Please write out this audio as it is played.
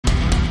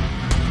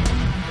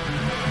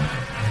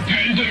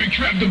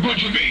trapped a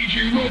bunch of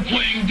aging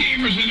role-playing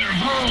gamers in their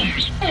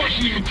homes,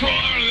 forcing them to crawl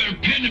out of their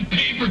pen and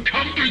paper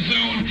comfort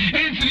zone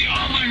and into the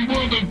online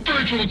world of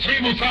virtual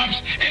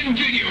tabletops and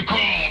video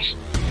calls.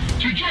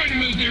 So join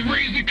them as they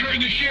raise the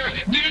curtain to share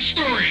their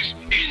stories,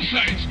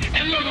 insights,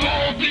 and love of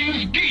all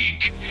things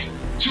geek.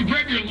 So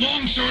grab your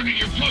longsword and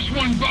your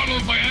 +1 bottle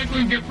of Viagra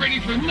and get ready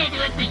for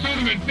another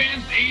episode of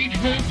Advanced Age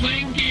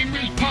Role-Playing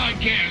Gamers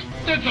Podcast.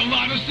 That's a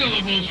lot of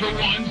syllables for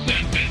one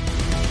sentence.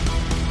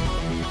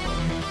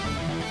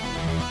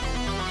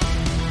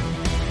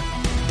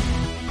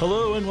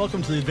 Hello and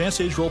welcome to the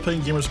Advanced Age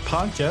Role-Playing Gamers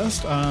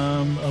Podcast.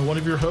 I'm one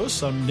of your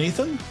hosts. I'm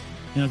Nathan,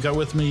 and I've got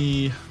with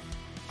me...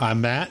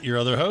 I'm Matt, your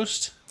other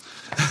host.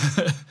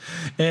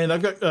 And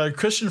I've got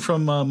Christian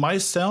from My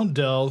Sound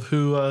Delv,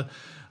 who,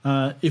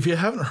 if you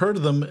haven't heard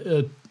of them,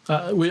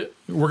 we're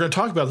going to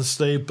talk about this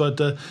today, but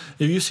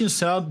if you've seen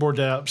soundboard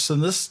apps,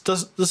 and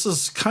this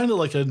is kind of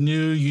like a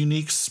new,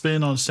 unique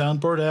spin on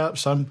soundboard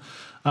apps. I'm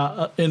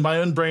in my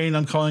own brain,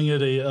 I'm calling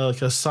it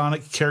like a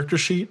sonic character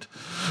sheet.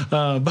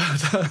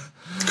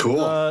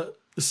 Cool.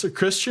 So,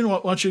 Christian, why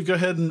don't you go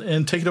ahead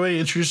and take it away,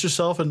 introduce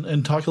yourself,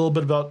 and talk a little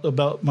bit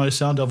about My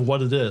Sound Delv,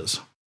 what it is.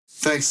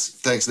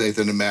 Thanks,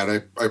 Nathan and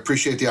Matt. I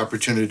appreciate the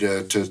opportunity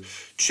to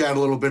chat a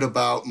little bit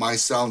about My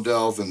Sound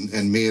Delv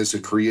and me as a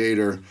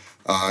creator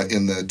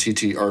in the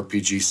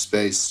TTRPG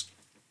space.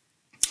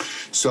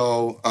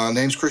 So,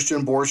 name's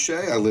Christian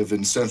Borche. I live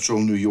in central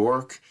New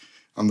York.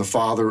 I'm the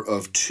father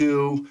of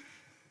two.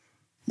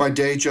 My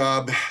day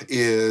job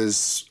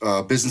is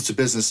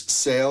business-to-business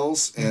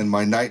sales, and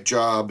my night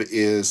job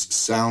is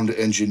sound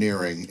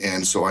engineering.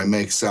 And so I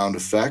make sound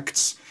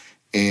effects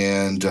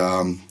and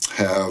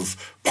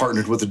have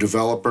partnered with a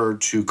developer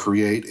to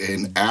create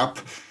an app.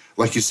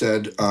 Like you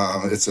said,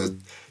 it's a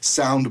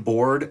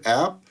soundboard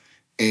app.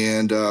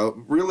 And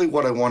really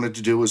what I wanted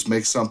to do was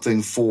make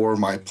something for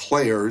my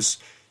players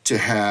to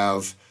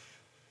have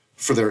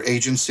for their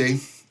agency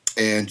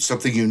and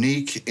something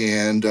unique.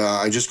 And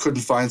I just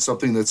couldn't find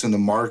something that's in the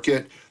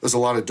market. There's a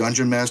lot of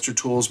Dungeon Master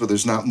tools, but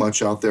there's not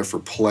much out there for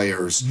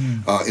players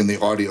in the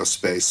audio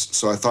space.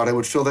 So I thought I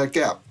would fill that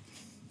gap.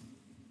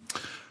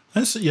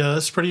 That's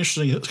pretty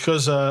interesting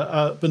because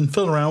I've been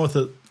fiddling around with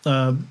it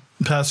the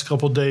past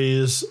couple of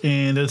days,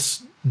 and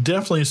it's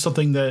definitely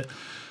something that,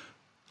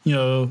 you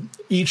know,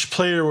 each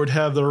player would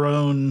have their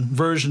own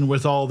version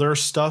with all their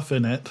stuff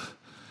in it.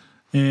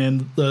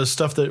 And the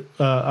stuff that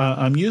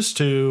I'm used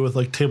to with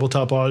like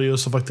tabletop audio,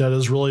 stuff like that,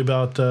 is really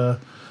about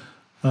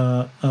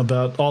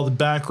all the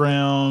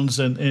backgrounds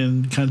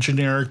and kind of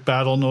generic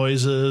battle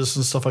noises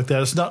and stuff like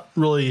that. It's not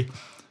really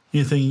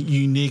anything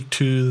unique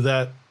to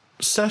that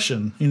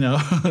session, you know.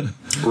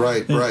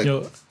 Right.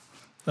 You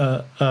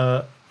know,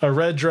 a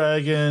red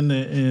dragon,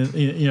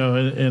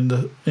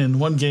 in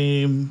one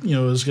game, you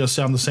know, is going to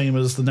sound the same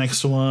as the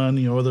next one,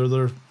 you know, whether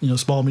they're, you know,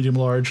 small, medium,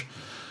 large.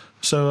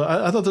 So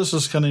I thought this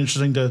was kind of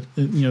interesting to,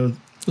 you know.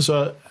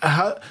 So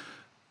how?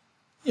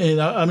 And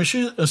I'm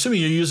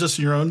assuming you use this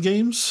in your own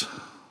games.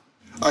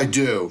 I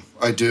do.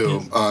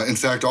 Yeah. In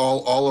fact,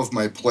 all of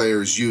my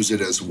players use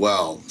it as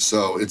well.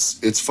 So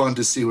it's fun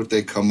to see what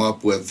they come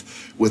up with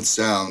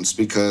sounds,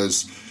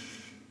 because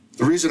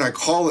the reason I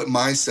call it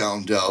My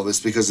Sound Delv is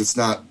because it's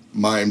not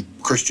mine,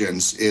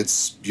 Christian's.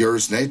 It's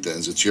yours,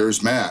 Nathan's. It's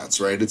yours, Matt's.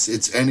 Right?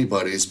 It's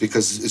anybody's,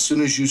 because as soon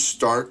as you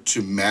start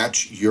to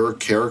match your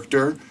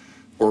character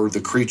or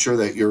the creature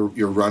that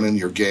you're running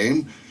your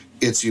game,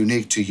 it's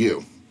unique to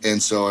you.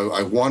 And so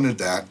I wanted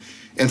that.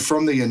 And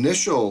from the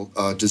initial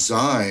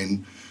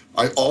design,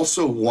 I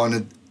also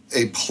wanted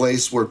a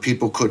place where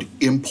people could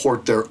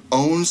import their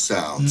own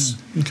sounds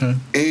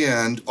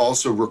and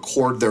also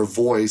record their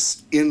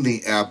voice in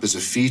the app as a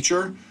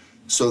feature,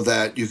 so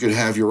that you could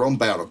have your own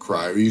battle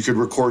cry, or you could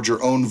record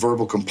your own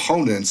verbal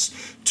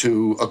components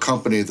to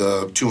accompany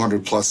the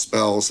 200-plus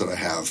spells that I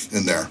have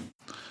in there.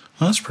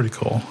 Well, that's pretty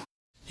cool.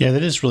 Yeah,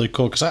 that is really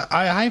cool, because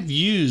I've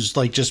used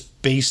like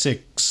just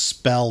basic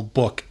spell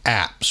book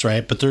apps,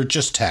 right? But they're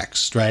just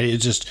text, right?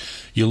 It's just,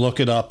 you look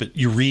it up,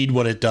 you read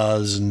what it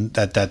does, and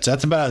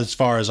that's about as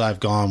far as I've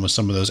gone with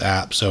some of those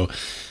apps. So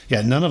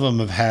yeah, none of them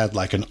have had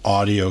like an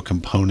audio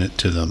component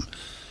to them.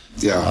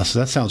 Yeah. So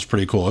that sounds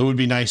pretty cool. It would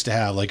be nice to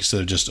have, like,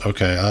 instead of just,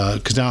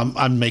 because now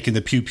I'm making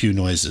the pew pew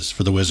noises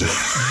for the wizard.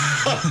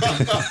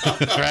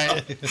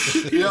 Right?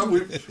 Yeah,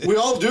 we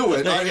all do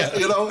it.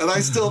 You know, and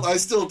I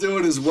still do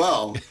it as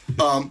well.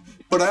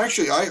 But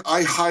actually,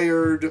 I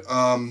hired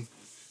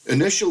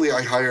initially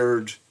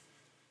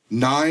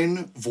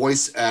 9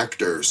 voice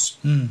actors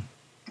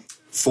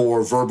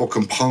for verbal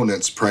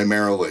components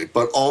primarily,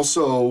 but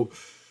also,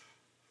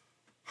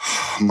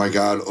 oh my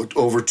God,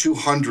 over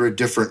 200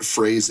 different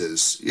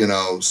phrases, you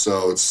know.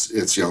 So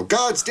it's you know,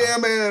 God's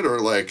damn it, or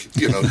like,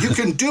 you know, you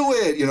can do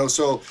it, you know.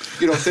 So,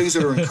 you know, things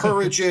that are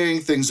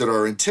encouraging, things that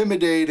are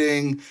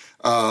intimidating,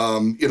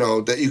 you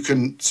know, that you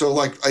can. So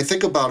like, I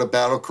think about a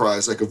battle cry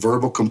as like a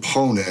verbal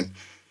component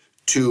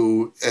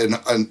to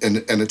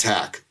an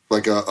attack,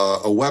 like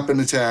a weapon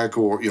attack,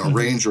 or, you know,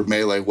 range or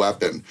melee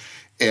weapon,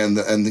 and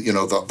you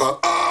know, the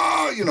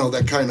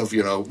that kind of,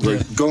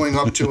 going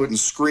up to it and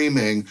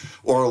screaming,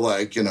 or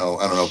like, I don't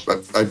know,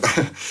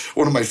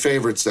 one of my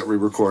favorites that we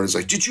record is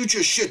like, did you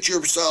just shit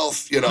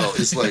yourself?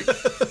 It's like,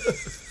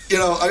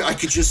 I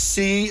could just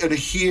see and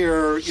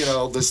hear,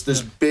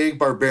 this big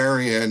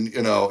barbarian,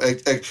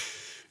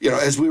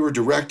 as we were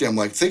directing, I'm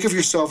like, think of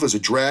yourself as a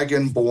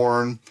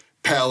dragon-born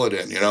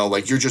paladin,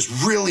 like you're just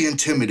really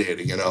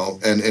intimidating,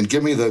 and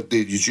give me the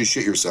you just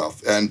shit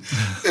yourself, and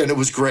it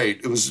was great.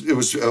 It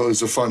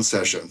was a fun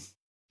session.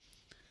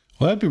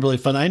 Well, that'd be really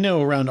fun. I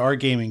know around our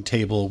gaming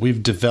table,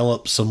 we've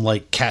developed some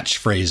like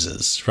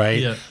catchphrases, right?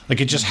 Yeah.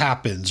 Like it just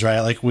happens, right?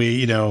 Like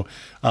we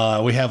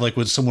have like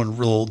when someone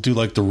will do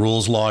like the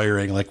rules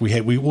lawyering, like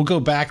we'll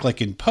go back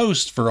like in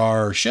post for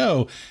our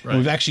show, and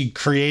we've actually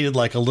created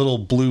like a little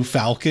blue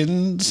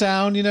falcon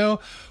sound,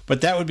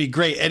 but that would be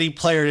great. Any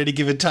player at any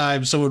given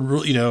time,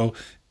 someone,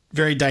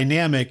 very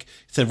dynamic,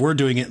 said we're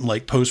doing it in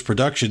like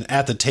post-production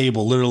at the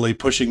table, literally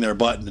pushing their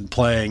button and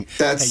playing.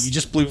 Hey, you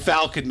just blue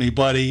falconed me,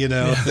 buddy,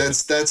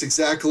 That's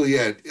exactly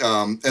it.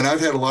 And I've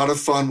had a lot of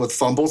fun with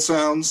fumble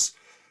sounds.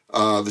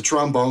 The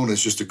trombone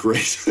is just a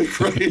great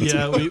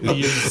yeah, we do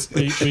a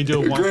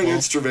womp, great womp.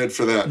 instrument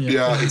for that.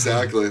 Yeah,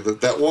 exactly.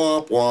 That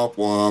womp, womp,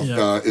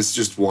 womp is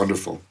just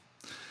wonderful.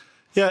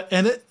 Yeah,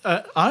 and it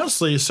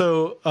honestly,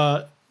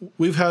 so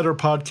we've had our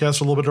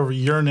podcast a little bit over a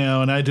year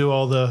now, and I do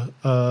all the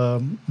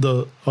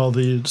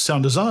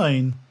sound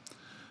design,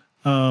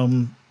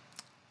 and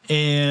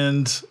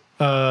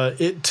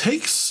it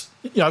takes.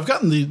 I've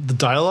gotten the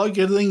dialogue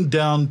editing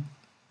down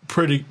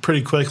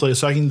pretty quickly,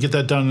 so I can get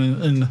that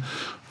done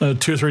in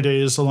 2 or 3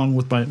 days, along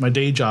with my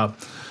day job.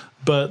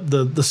 But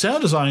the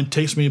sound design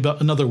takes me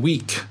about another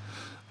week,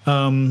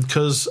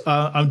 because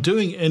I'm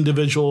doing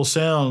individual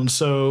sounds.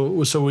 So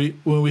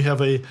we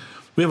have a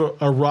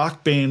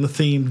rock band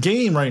themed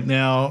game right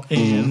now,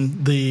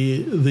 and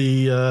the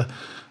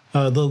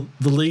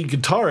lead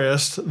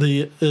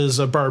guitarist is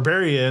a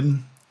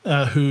barbarian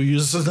who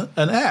uses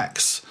an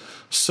axe.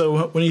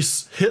 So when he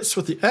hits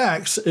with the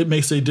axe, it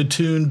makes a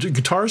detuned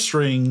guitar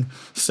string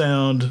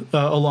sound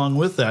along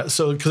with that.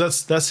 So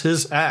because that's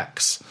his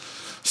axe.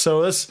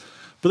 So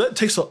but that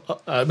takes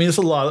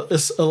it's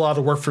a lot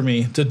of work for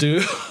me to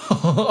do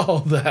all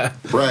that.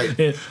 Right.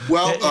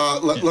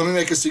 Let me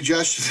make a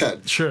suggestion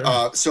then.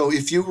 Sure. So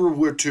if you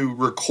were to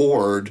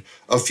record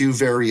a few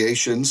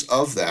variations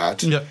of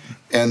that,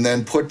 and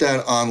then put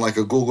that on like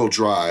a Google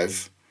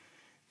Drive,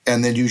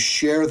 and then you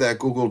share that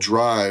Google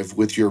Drive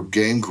with your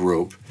game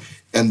group,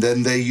 and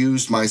then they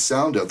used my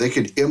sound out, they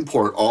could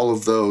import all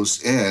of those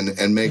in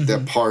and make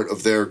that part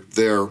of their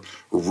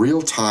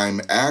real-time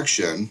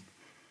action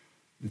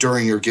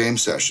during your game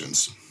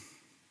sessions.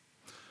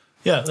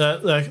 Yeah,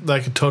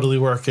 that could totally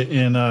work.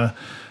 And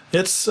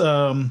it's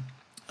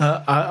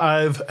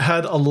I've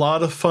had a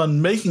lot of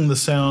fun making the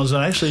sounds,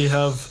 and I actually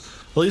have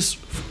at least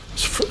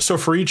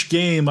for each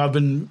game I've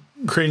been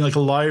creating like a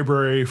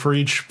library for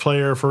each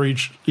player for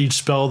each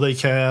spell they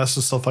cast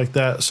and stuff like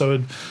that.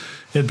 So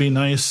it'd be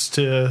nice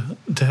to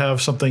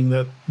have something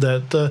that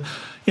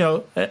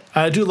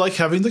I do like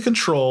having the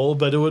control,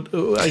 but I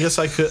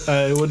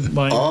wouldn't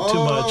mind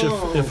too much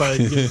if I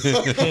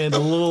hand a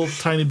little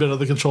tiny bit of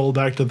the control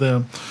back to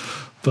them.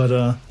 But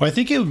well, I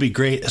think it would be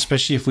great,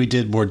 especially if we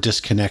did more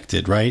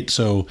disconnected, right?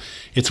 So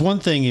it's one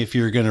thing if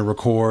you're going to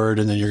record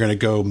and then you're going to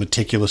go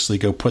meticulously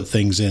go put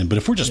things in, but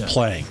if we're just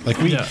playing, like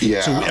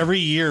so every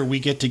year we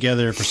get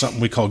together for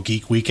something we call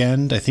Geek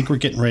Weekend. I think we're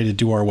getting ready to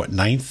do our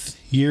 9th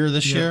year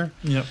this year.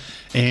 Yep.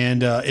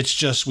 And it's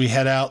just we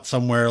head out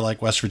somewhere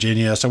like West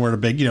Virginia, somewhere in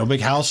a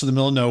big house in the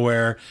middle of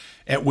nowhere.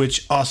 At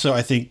which also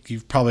I think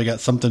you've probably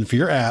got something for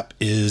your app.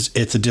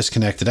 It's a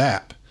disconnected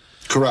app.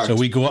 Correct. So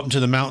we go up into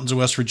the mountains of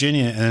West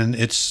Virginia, and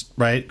it's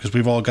right because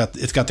we've all got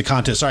it's got the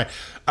content. Sorry,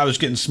 I was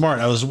getting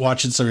smart. I was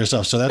watching some of your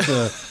stuff. So that's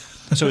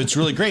so it's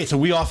really great. So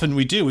we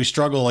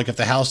struggle like if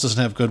the house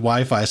doesn't have good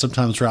Wi-Fi.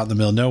 Sometimes we're out in the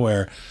middle of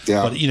nowhere.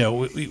 Yeah. But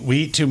we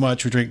eat too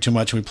much, we drink too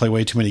much, and we play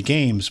way too many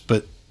games.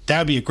 But that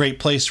would be a great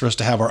place for us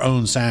to have our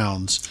own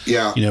sounds.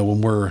 Yeah.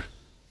 When we're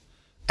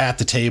at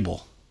the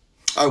table.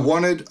 I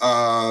wanted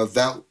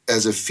that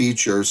as a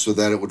feature so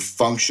that it would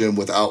function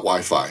without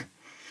Wi-Fi.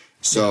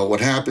 So what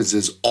happens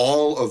is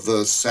all of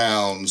the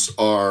sounds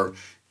are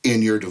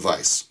in your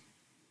device,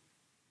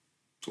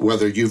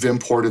 whether you've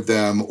imported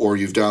them or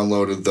you've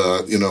downloaded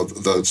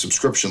the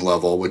subscription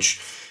level, which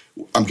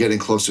I'm getting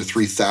close to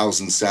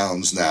 3,000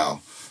 sounds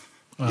now.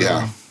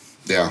 Yeah.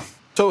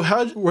 So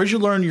where'd you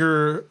learn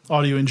your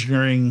audio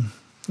engineering?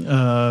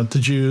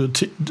 Did you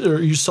are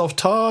you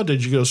self-taught?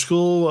 Did you go to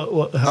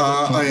school?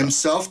 I am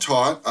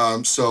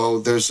self-taught. So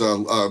there's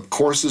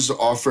courses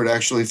offered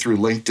actually through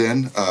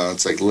LinkedIn.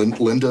 It's like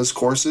Linda's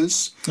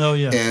courses. Oh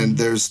yeah. And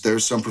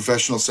there's some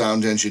professional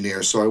sound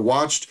engineers. So I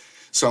watched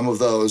some of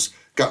those,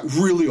 got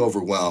really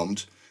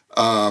overwhelmed.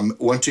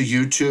 Went to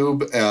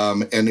YouTube,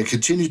 and it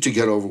continued to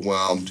get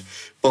overwhelmed.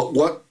 But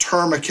what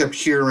term I kept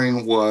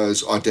hearing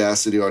was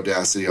Audacity.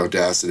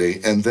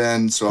 And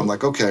then, so I'm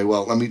like, okay,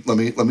 well, let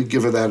me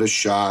give that a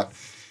shot.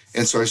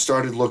 And so I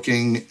started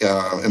looking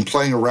and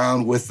playing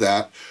around with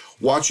that.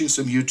 watching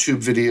some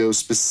YouTube videos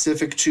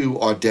specific to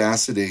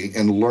Audacity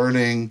and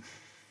learning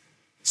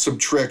some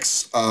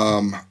tricks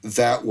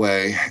that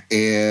way.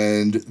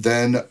 And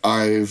then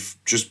I've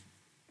just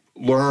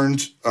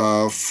learned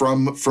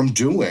from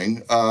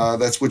doing,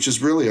 which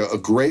is really a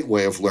great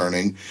way of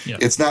learning. Yeah.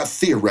 It's not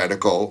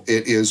theoretical,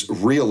 it is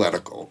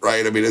realetical,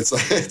 right? I mean, it's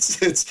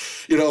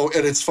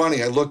and it's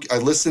funny. I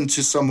listen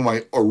to some of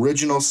my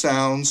original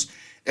sounds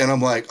and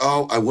I'm like,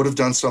 oh, I would have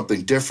done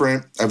something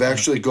different. I've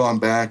actually gone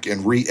back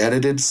and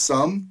re-edited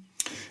some.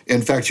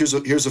 In fact,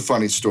 here's a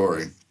funny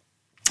story.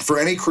 For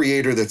any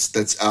creator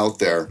that's out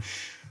there,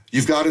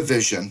 you've got a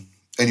vision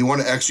and you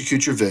want to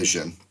execute your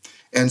vision.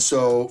 And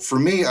so for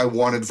me, I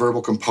wanted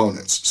verbal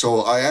components.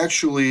 So I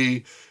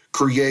actually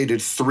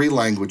created 3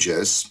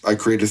 languages. I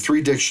created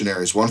 3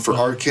 dictionaries, one for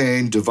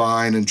arcane,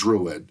 divine, and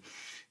druid.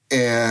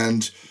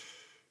 And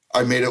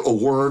I made a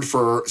word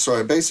so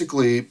I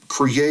basically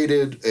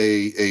created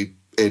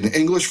an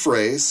English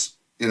phrase,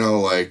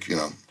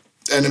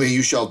 enemy,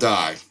 you shall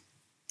die.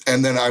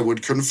 And then I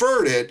would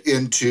convert it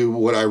into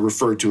what I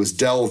referred to as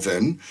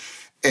Delvin.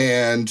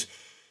 And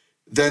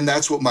then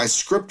that's what my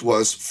script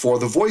was for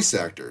the voice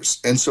actors.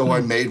 And so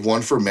I made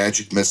one for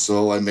Magic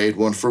Missile. I made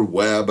one for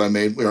Web.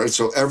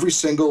 So every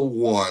single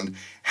one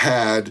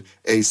had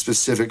a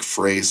specific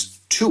phrase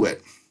to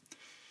it.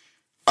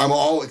 I'm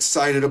all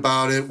excited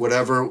about it,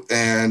 whatever.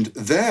 And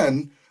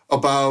then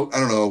about,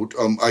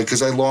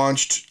 because I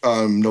launched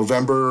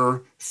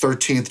November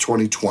 13th,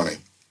 2020.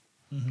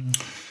 Mm-hmm.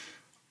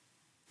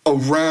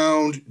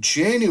 Around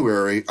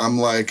January, I'm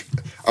like,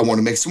 I want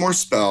to make some more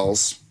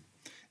spells.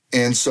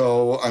 And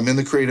so I'm in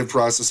the creative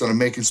process and I'm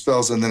making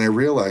spells. And then I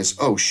realize,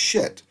 oh,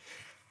 shit,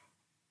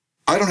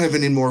 I don't have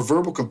any more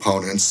verbal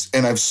components.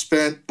 And I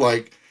spent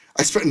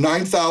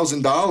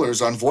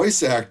 $9,000 on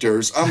voice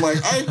actors. I'm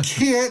like, I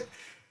can't.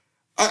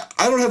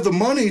 I don't have the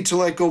money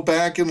to go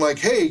back and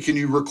hey, can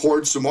you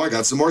record some more? I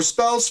got some more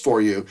spells for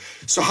you.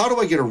 So how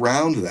do I get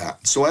around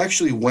that? So I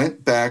actually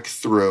went back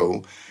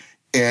through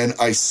and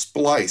I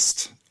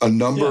spliced a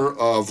number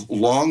of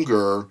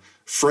longer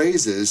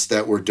phrases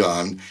that were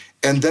done.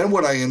 And then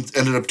what I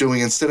ended up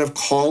doing, instead of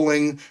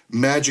calling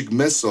Magic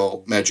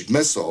Missile,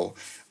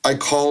 I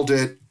called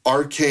it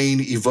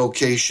Arcane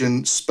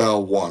Evocation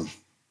Spell 1.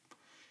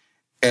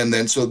 And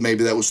then, so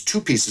maybe that was 2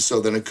 pieces. So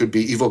then it could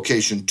be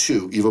Evocation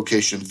 2,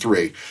 Evocation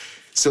 3.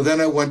 So then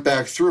I went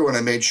back through and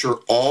I made sure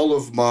all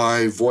of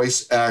my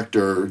voice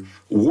actor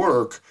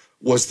work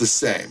was the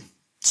same.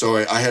 So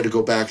I had to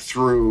go back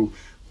through,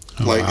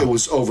 it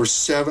was over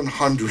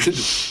 700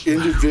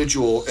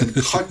 individual and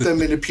cut them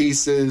into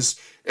pieces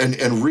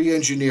and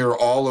re-engineer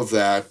all of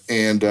that.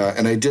 And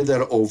I did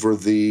that over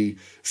the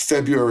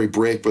February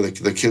break where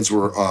the kids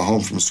were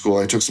home from school.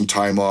 I took some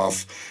time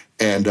off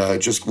and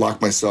just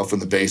locked myself in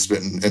the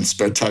basement and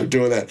spent time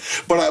doing that.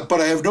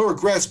 But I have no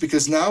regrets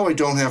because now I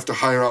don't have to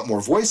hire out more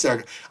voice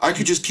actors. I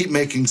could just keep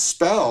making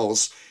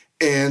spells.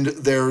 And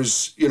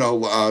there's,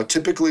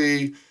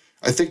 typically,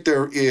 I think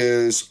there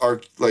is,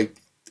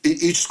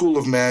 each school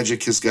of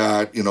magic has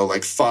got,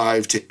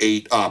 5 to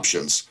 8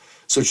 options.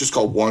 So it's just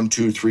called 1,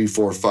 2, 3,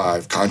 4,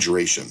 5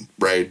 conjuration,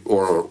 right?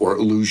 Or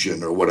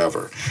illusion or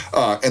whatever.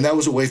 And that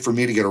was a way for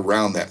me to get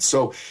around that.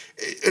 So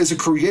as a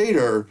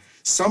creator,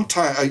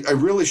 sometimes I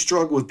really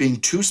struggle with being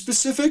too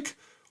specific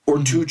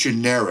or too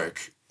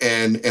generic.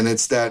 And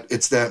it's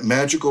that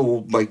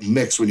magical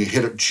mix when you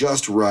hit it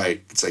just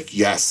right. It's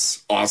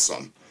yes,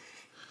 awesome.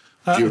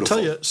 Beautiful. I'll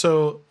tell you,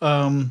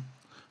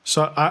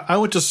 so I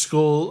went to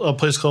school, a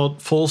place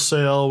called Full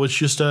Sail,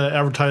 which used to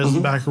advertise in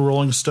the back of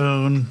Rolling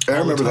Stone. I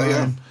remember that,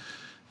 yeah.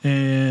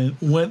 And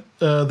went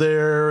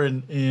there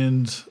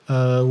and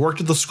worked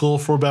at the school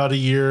for about a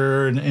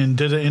year and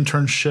did an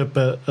internship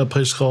at a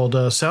place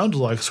called Sound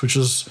Deluxe, which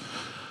is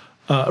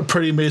a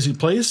pretty amazing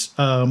place.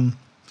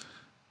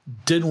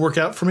 Didn't work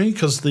out for me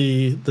because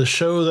the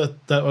show that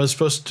I was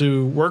supposed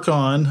to work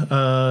on,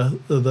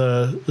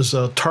 was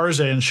a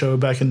Tarzan show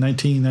back in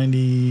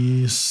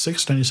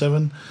 1996,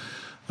 97.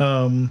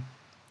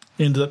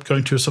 Ended up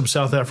going to some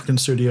South African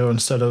studio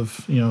instead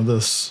of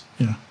this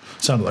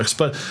Sound Deluxe.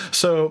 But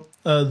so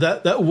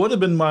that would have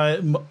been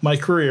my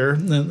career,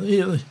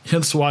 and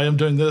hence why I'm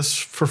doing this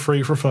for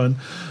free for fun.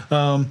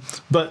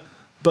 But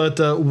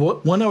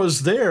when I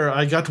was there,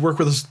 I got to work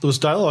with this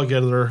dialogue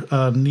editor,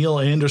 Neil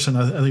Anderson,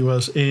 I think it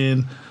was,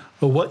 and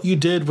what you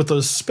did with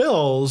those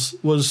spells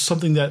was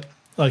something that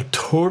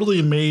totally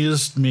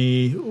amazed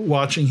me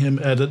watching him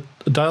edit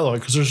a dialogue,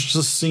 because there's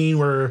this scene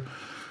where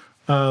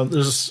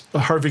there's a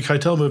Harvey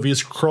Keitel movie.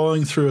 He's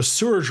crawling through a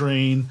sewer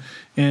drain,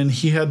 and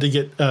he had to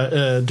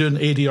do an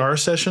ADR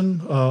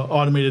session,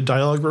 automated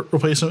dialogue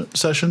replacement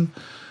session,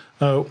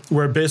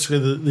 where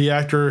basically the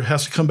actor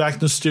has to come back to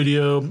the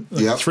studio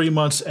 3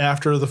 months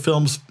after the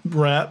film's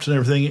wrapped and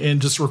everything,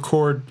 and just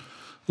record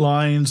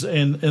lines.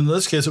 And in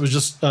this case, it was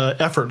just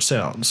effort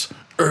sounds.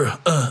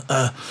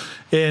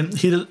 And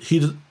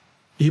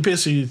he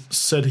basically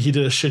said he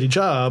did a shitty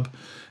job.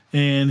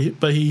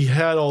 but he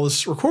had all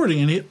this recording,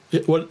 and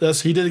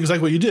he did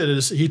exactly what you did.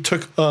 Is he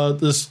took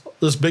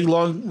this big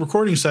long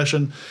recording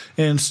session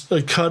and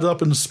cut it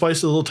up and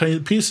spiced it little tiny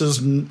pieces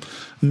and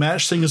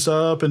matched things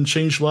up and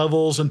changed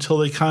levels until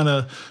they kind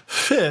of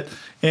fit.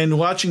 And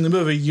watching the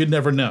movie, you'd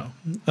never know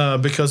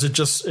because it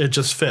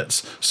just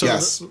fits. So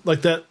yes.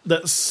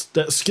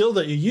 that skill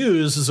that you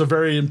use is a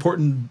very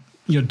important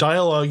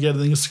dialogue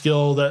editing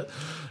skill that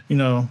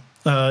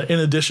in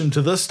addition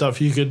to this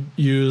stuff, you could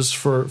use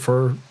for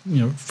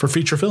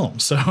feature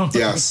films. So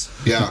yes,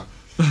 yeah,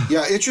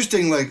 yeah.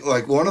 Interesting.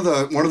 Like one of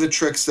the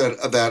tricks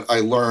that I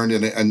learned,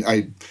 and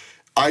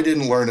I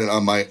didn't learn it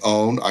on my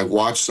own. I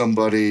watched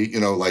somebody,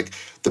 like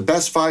the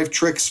best 5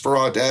 tricks for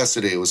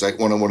Audacity. It was like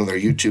one of their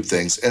YouTube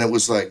things, and it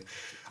was like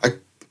I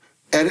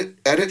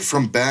edit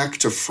from back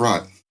to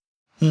front.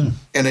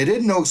 And I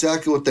didn't know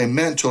exactly what they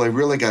meant until I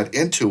really got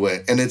into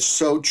it. And it's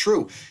so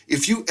true.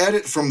 If you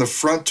edit from the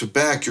front to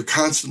back, you're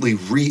constantly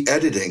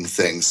re-editing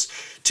things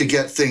to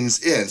get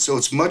things in. So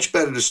it's much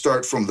better to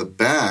start from the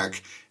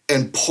back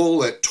and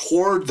pull it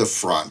toward the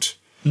front.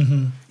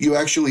 Mm-hmm. You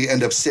actually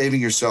end up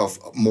saving yourself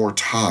more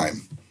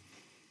time.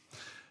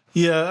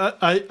 Yeah,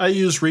 I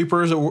use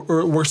Reapers. It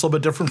works a little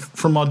bit different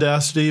from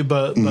Audacity,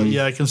 but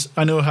yeah,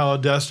 I know how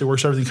Audacity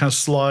works. Everything kind of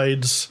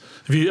slides.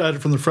 If you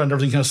edit from the front,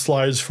 everything kind of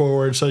slides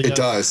forward. So yeah, it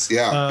does,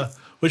 yeah.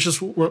 Which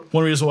is one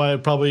reason why I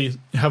probably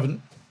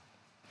haven't,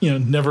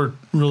 never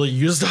really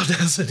used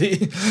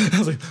Audacity. I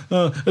was like,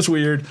 oh, that's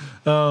weird.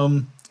 But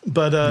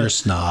you're a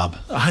snob.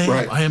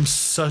 I am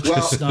such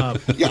a snob.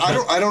 Yeah,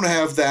 I don't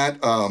have that.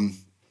 And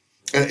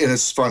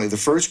it's funny. The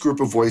first group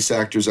of voice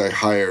actors I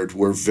hired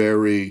were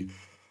very,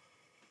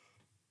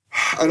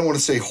 I don't want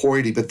to say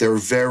hoity, but they're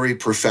very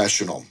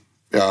professional.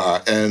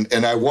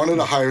 And I wanted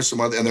to hire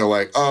some other, and they're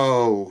like,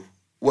 oh,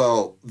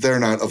 well, they're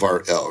not of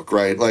our ilk,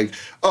 right? Like,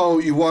 oh,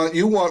 you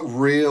want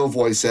real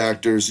voice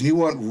actors, and you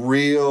want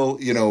real,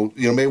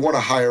 you may want to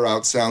hire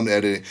out sound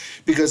editing,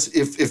 because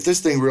if this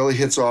thing really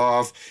hits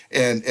off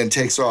and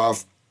takes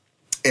off,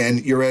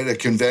 and you're at a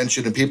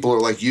convention and people are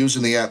like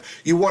using the app,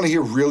 you want to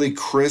hear really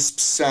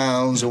crisp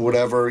sounds and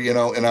whatever,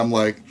 and I'm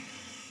like,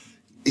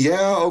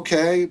 yeah,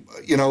 okay.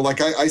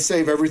 Like I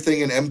save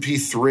everything in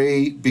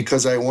MP3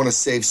 because I want to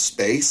save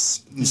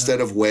space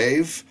instead of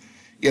WAV.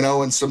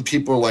 And some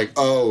people are like,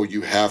 oh,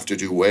 you have to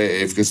do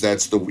WAV because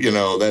that's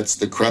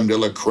the creme de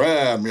la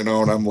creme, and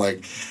I'm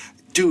like,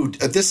 dude,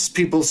 this is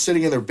people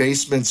sitting in their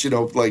basements,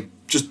 like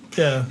just,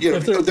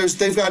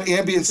 they've got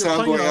ambient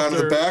sound going on in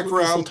the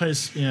background.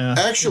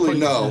 Actually,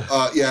 no.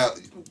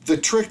 The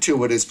trick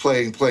to it is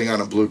playing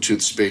on a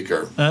Bluetooth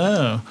speaker.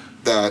 Oh.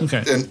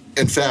 Okay. And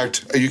in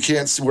fact, you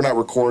can't see, we're not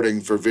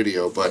recording for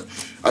video, but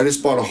I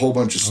just bought a whole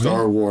bunch of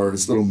Star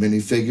Wars little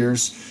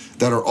minifigures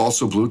that are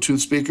also Bluetooth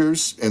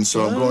speakers, and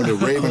so I'm going to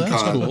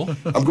RavenCon. Cool.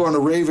 I'm going to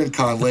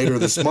RavenCon later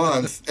this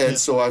month, and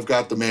so I've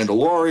got the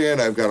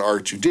Mandalorian, I've got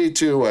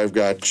R2-D2, I've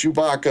got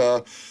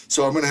Chewbacca.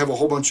 So I'm going to have a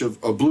whole bunch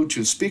of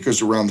Bluetooth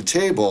speakers around the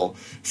table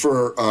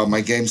for my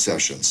game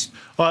sessions.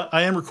 Well,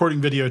 I am recording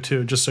video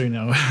too, just so you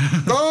know.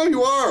 Oh,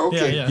 you are?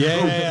 Okay.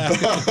 Yeah.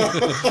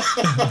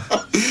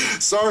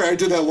 Sorry, I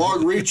did that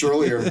long reach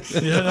earlier.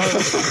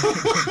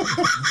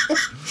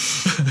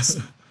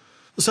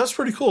 So that's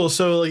pretty cool.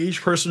 So like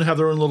each person have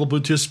their own little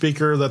Bluetooth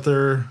speaker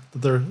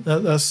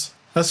that's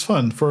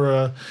fun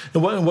for.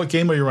 And what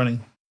game are you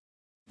running?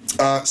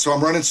 So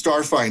I'm running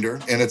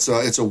Starfinder, and it's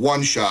a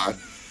one shot.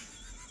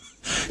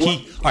 All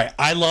right,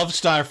 I love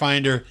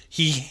Starfinder.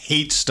 He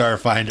hates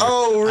Starfinder.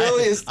 Oh,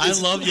 really? I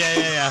love,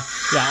 yeah.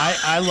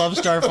 I love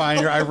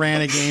Starfinder. I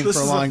ran a game for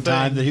a long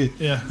time.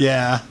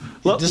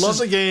 Love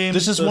the game.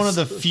 This is one of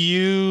the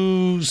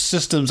few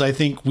systems I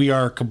think we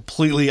are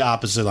completely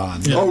opposite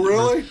on. Yeah. Oh,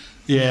 really?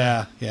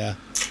 Yeah.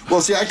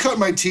 Well, see, I cut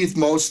my teeth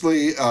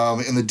mostly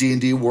in the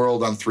D&D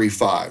world on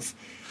 3.5.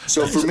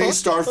 So for me,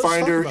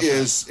 Starfinder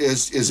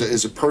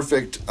is a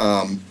perfect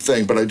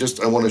thing. But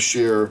I want to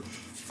share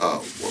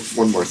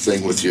one more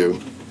thing with you.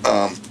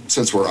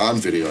 Since we're on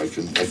video, I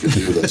can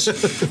do this.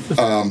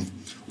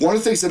 One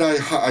of the things that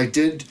I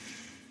did.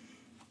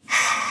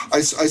 I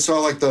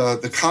saw like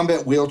the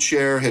combat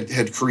wheelchair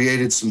had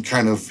created some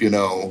kind of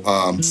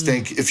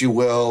stink, if you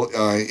will,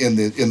 in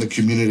the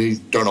community.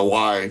 Don't know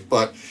why,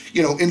 but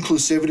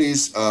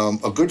inclusivity's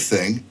a good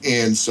thing,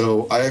 and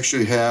so I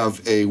actually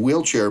have a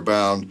wheelchair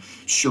bound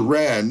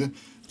Shiren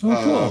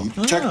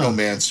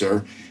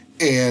Technomancer,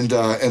 and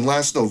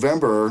last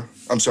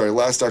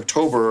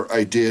October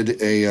I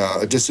did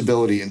a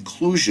disability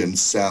inclusion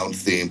sound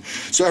theme.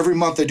 So every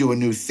month I do a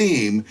new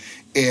theme,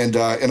 and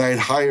I had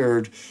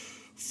hired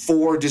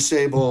 4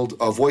 disabled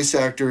voice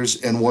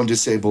actors and 1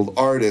 disabled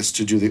artist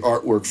to do the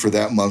artwork for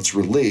that month's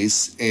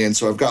release. And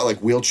so I've got like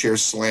wheelchair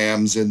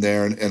slams in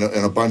there and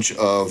a bunch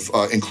of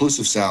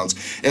inclusive sounds.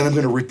 And I'm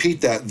going to repeat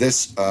that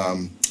this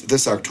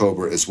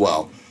October as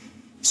well.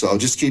 So I'll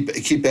just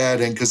keep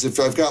adding, because if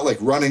I've got like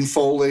running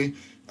Foley,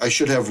 I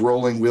should have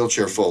rolling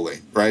wheelchair Foley,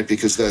 right?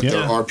 Because there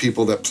are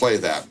people that play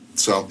that.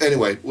 So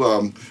anyway,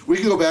 we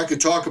can go back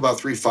and talk about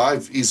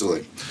 3.5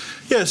 easily.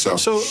 Yeah. So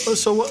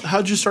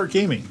how'd you start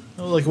gaming?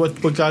 Like what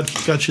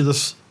got you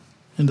this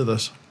into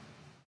this?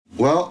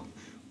 Well,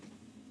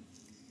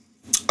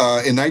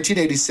 in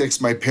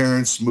 1986, my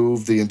parents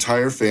moved the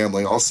entire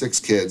family, all 6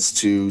 kids,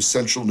 to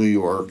central New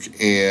York,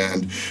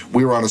 and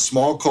we were on a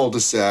small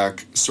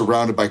cul-de-sac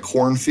surrounded by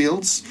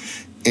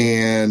cornfields,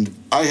 and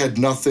I had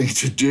nothing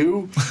to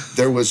do.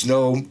 There was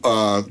no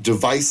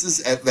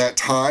devices at that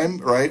time,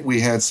 right?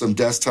 We had some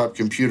desktop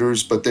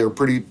computers, but they were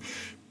pretty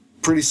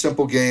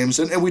simple games,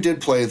 and we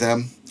did play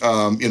them.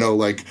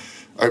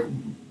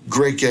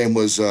 Great game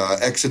was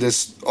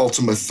Exodus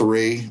Ultima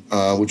 3,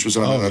 which was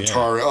on an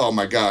Atari. Oh,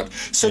 my God.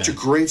 Such a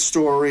great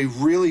story,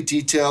 really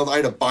detailed. I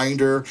had a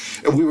binder,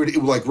 and we would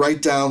like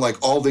write down like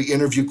all the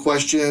interview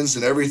questions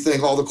and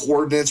everything, all the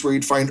coordinates where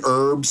you'd find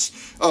herbs.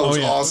 Oh, it was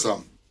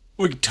awesome.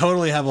 We could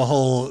totally have a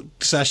whole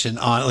session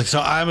on like. So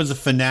I was a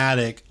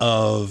fanatic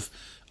of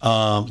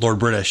Lord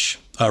British,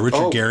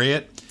 Richard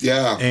Garriott.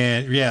 Yeah,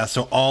 and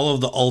so all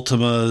of the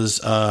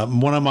Ultimas.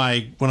 One of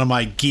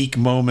my geek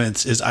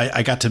moments is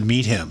I got to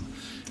meet him.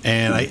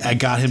 And I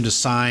got him to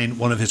sign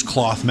one of his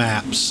cloth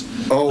maps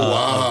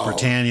of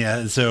Britannia.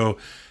 And so,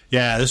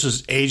 this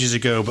was ages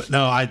ago. But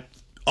no,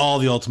 all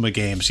the Ultima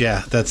games.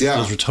 Those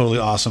were totally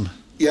awesome.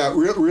 Yeah,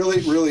 really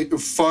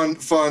fun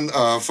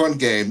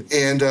game.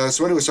 And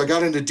so I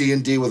got into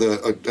D&D with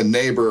a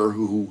neighbor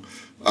who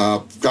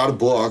got a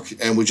book,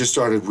 and we just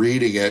started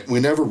reading it.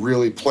 We never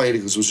really played it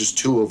because it was just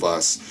 2 of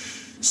us.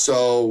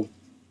 So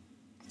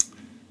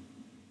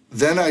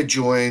then I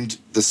joined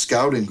the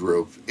scouting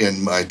group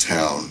in my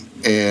town,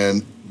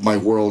 and my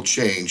world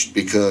changed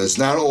because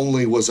not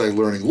only was I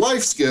learning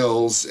life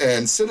skills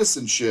and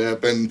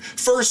citizenship and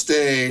first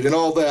aid and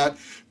all that,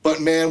 but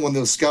man, when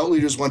the scout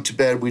leaders went to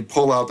bed, we'd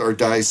pull out our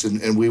dice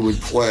and we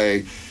would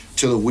play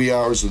till the wee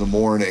hours of the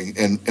morning.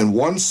 And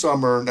one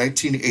summer,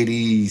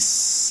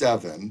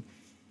 1987,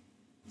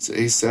 it's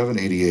 87,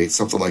 88,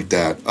 something like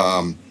that,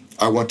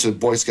 I went to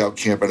Boy Scout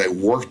camp and I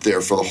worked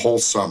there for the whole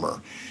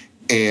summer.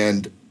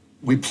 And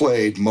we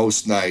played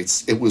most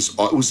nights. It was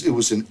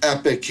an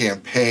epic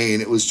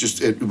campaign. It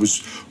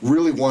was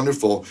really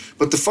wonderful.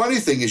 But the funny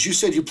thing is, you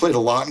said you played a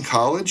lot in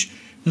college.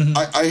 Mm-hmm.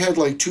 I had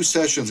like 2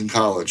 sessions in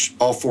college,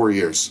 all 4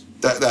 years.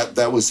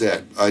 That was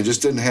it. I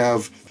just didn't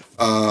have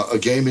a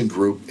gaming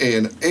group,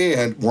 and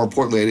more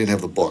importantly, I didn't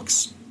have the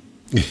books.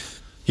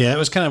 Yeah, it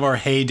was kind of our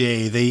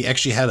heyday. They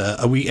actually had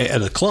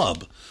a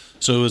club,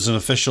 so it was an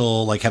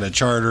official, like, had a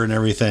charter and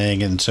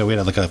everything, and so we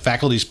had like a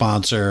faculty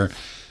sponsor.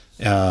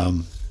 I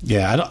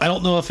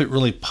don't know if it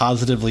really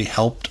positively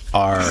helped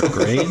our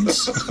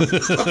grades.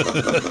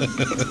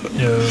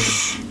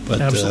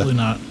 But absolutely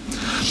not.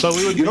 So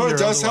we would. You know what it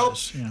does help?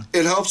 Yeah.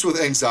 It helps with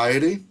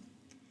anxiety.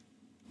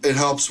 It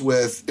helps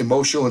with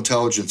emotional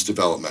intelligence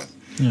development.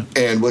 Yeah.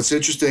 And what's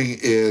interesting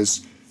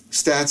is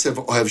stats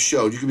have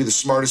showed you can be the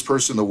smartest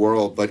person in the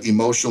world, but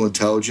emotional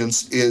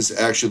intelligence is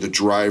actually the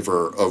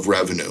driver of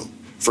revenue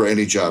for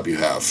any job you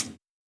have.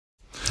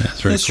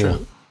 That's very cool.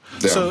 True.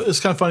 Yeah. So it's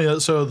kind of funny.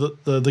 So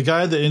the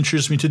guy that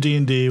introduced me to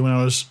D&D when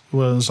I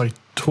was like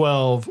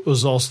 12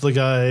 was also the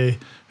guy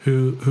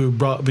who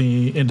brought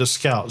me into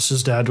Scouts.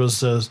 His dad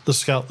was the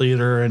scout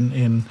leader,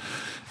 and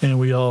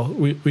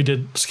we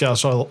did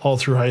Scouts all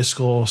through high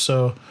school.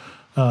 So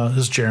this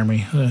is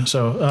Jeremy.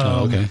 So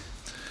okay.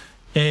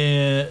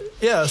 And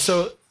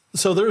so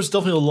there's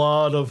definitely a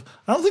lot of.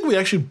 I don't think we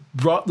actually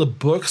brought the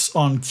books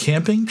on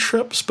camping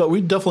trips, but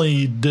we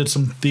definitely did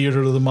some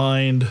theater of the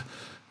mind.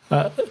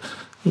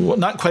 Well,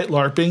 not quite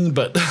LARPing,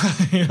 but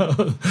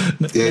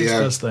next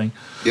best thing.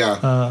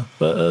 Yeah,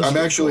 but I'm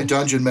actually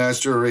dungeon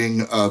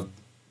mastering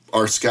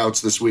our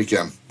scouts this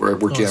weekend. We're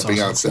camping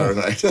out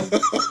Saturday night.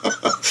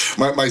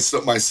 my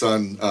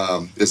son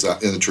is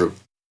in the troop.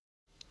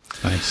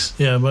 Nice.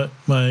 Yeah, but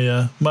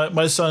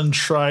my son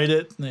tried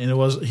it, and it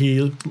was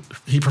he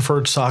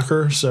preferred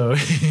soccer, so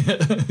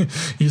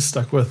he's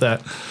stuck with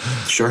that.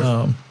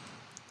 Sure.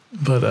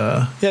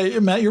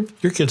 Matt,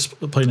 your kids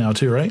play now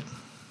too, right?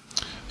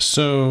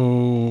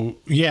 So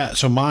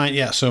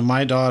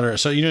my daughter.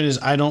 So it is.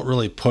 I don't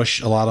really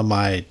push a lot of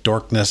my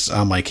dorkness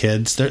on my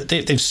kids.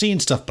 They've seen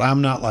stuff, but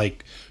I'm not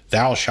like,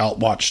 thou shalt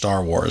watch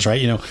Star Wars,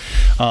 right?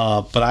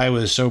 But I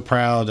was so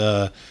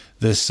proud.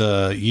 This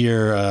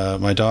year,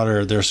 my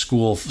daughter, their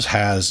school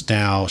has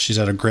now, she's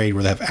at a grade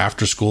where they have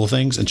after school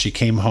things, and she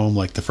came home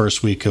like the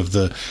first week of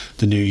the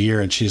new year,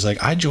 and she's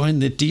like, I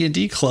joined the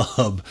D&D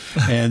club.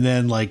 And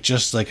then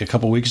just a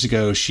couple weeks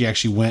ago, she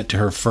actually went to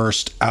her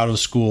first out of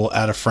school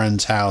at a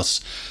friend's house,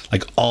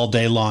 like all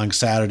day long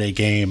Saturday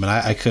game. And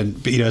I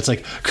couldn't, it's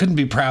like, couldn't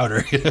be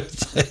prouder.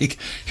 It's like,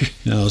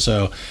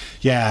 so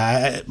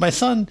yeah, my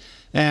son,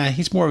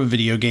 he's more of a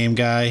video game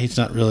guy. He's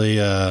not really,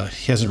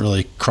 he hasn't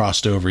really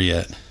crossed over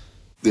yet.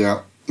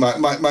 Yeah,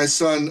 my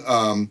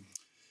son,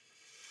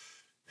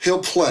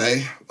 he'll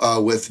play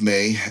with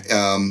me,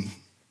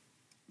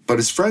 but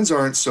his friends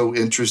aren't so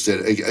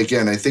interested.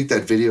 Again, I think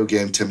that video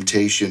game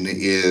temptation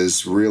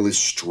is really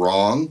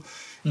strong,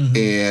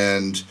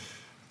 and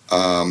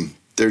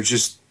they're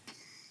just,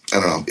 I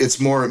don't know, it's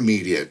more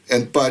immediate.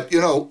 But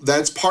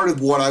that's part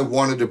of what I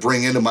wanted to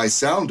bring into my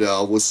sound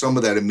delve was some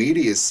of that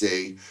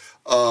immediacy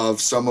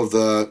of some of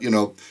the,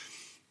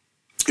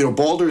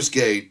 Baldur's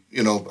Gate,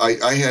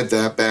 I had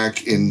that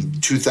back in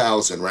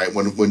 2000, right?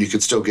 When you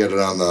could still get it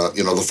on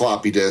the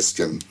floppy disk.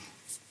 And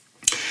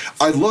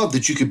I love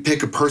that you could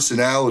pick a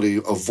personality,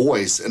 a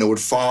voice, and it would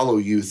follow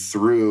you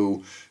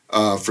through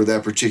for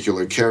that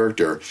particular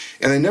character.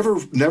 And I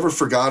never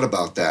forgot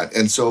about that.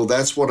 And so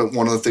that's one of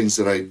the things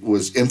that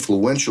was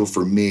influential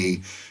for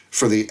me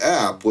for the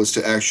app, was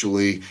to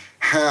actually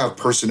have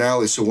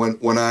personality. So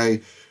when I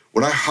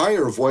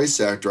hire a voice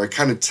actor, I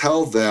kind of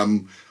tell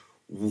them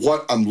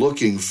what I'm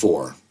looking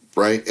for,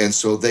 right? And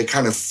so they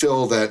kind of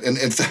fill that. And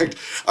in fact,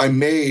 I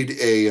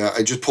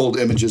just pulled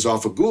images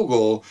off of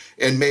Google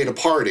and made a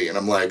party. And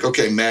I'm like,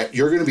 okay, Matt,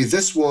 you're going to be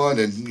this one.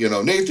 And,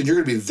 Nathan, you're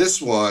going to be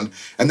this one.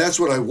 And that's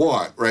what I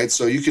want, right?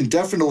 So you can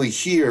definitely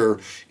hear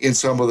in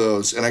some of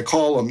those, and I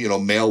call them,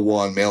 male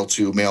 1, male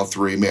 2, male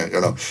 3,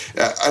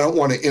 I don't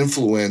want to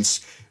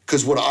influence,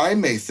 because what I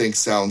may think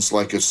sounds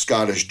like a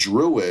Scottish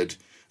druid,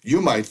 you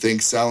might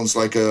think sounds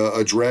like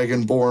a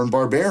dragonborn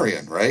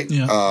barbarian, right?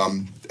 Yeah.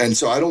 And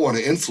so I don't want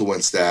to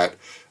influence that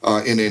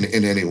in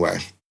any way.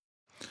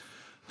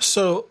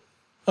 So,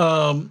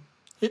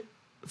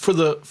 for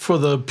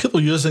the people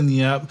using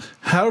the app,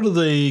 how do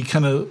they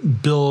kind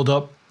of build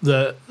up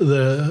the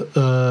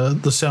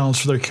sounds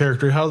for their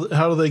character?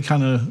 How do they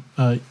kind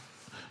of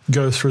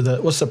go through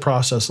that? What's the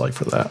process like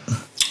for that?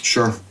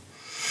 Sure.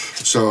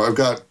 So I've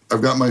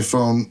got my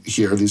phone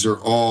here. These are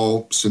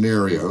all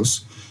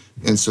scenarios.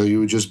 And so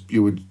you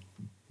would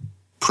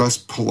press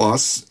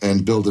plus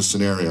and build a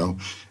scenario.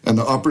 And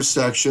the upper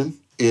section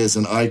is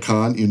an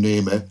icon, you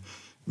name it.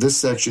 This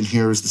section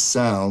here is the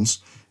sounds.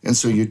 And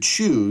so you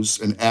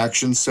choose an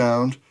action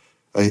sound,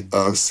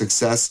 a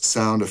success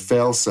sound, a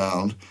fail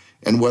sound,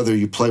 and whether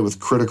you play with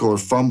critical or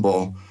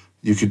fumble,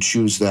 you could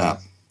choose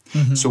that.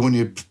 Mm-hmm. So when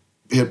you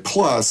hit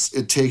plus,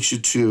 it takes you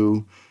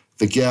to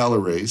the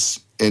galleries,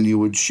 and you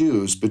would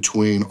choose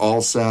between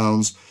all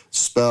sounds,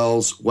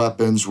 spells,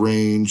 weapons,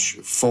 range,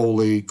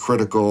 foley,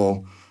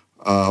 critical,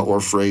 or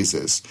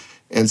phrases.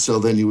 And so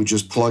then you would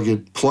just plug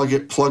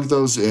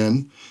those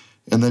in.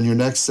 And then your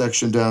next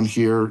section down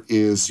here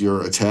is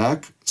your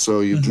attack.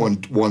 So you've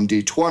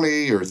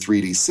 1d20 or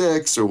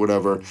 3d6 or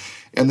whatever.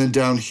 And then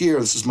down here,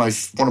 this is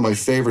one of my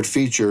favorite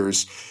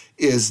features,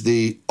 is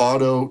the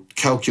auto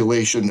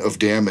calculation of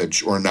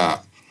damage or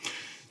not.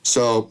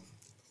 So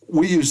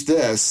we use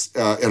this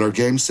at our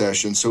game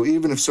session. So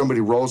even if somebody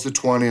rolls the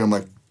 20, I'm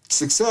like,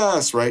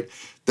 success, right?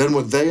 Then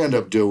what they end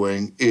up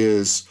doing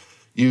is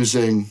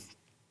using,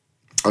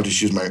 I'll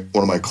just use one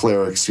of my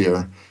clerics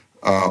here.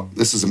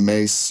 This is a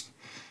mace.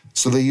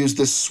 So they use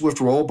this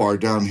swift roll bar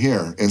down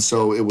here. And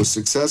so it was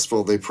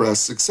successful. They press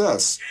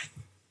success.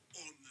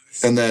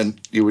 And then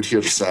you would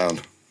hear the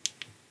sound.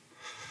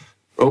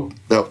 Oh,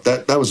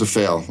 that was a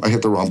fail. I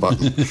hit the wrong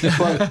button.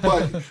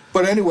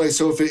 but anyway,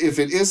 so if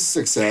it is a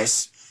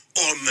success.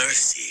 Oh,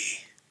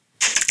 mercy.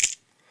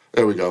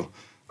 There we go.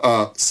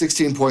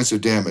 16 points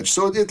of damage.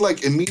 So it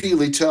like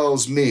immediately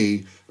tells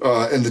me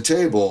in the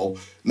table,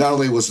 not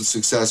only was it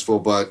successful,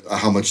 but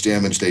how much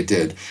damage they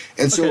did.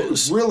 And so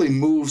it really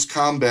moves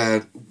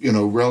combat,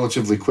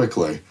 relatively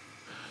quickly.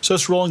 So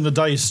it's rolling the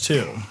dice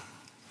too.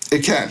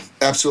 It can,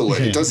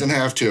 absolutely. It doesn't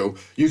have to.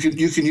 You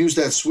can use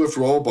that swift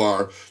roll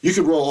bar. You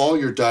could roll all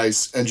your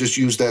dice and just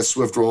use that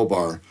swift roll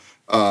bar.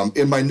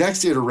 In my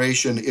next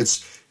iteration,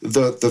 it's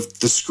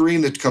the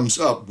screen that comes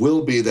up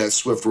will be that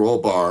swift roll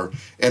bar,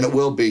 and it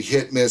will be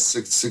hit, miss,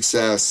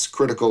 success,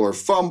 critical, or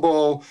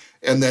fumble.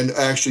 And then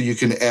actually you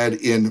can add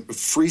in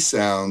free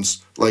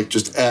sounds, like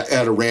just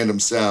add a random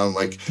sound.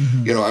 Like,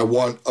 I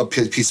want a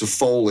piece of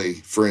Foley,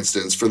 for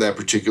instance, for that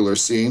particular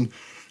scene.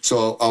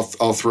 So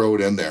I'll throw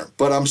it in there.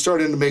 But I'm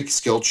starting to make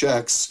skill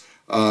checks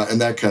and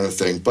that kind of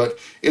thing. But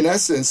in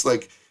essence,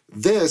 like,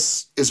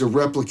 this is a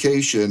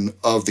replication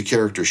of the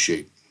character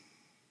sheet.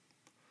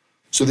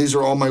 So these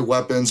are all my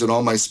weapons and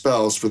all my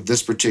spells for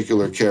this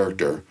particular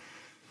character.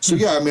 So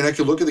yeah, I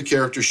could look at the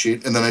character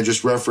sheet and then I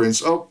just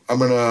reference, I'm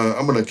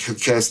gonna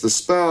cast the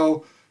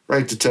spell,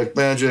 right? Detect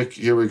magic.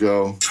 Here we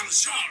go.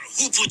 It's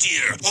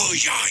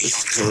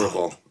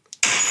terrible.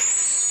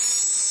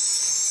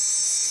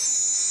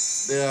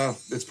 Yeah,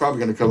 it's probably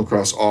going to come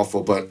across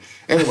awful, but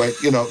anyway,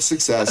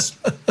 success.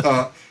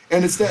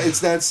 And it's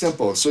that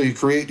simple. So you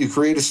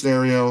create a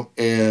scenario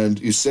and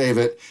you save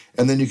it,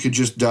 and then you could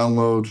just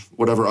download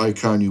whatever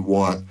icon you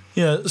want.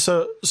 Yeah.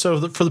 So for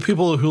the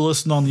people who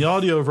listen on the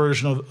audio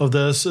version of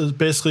this, is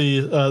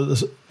basically,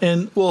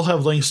 and we'll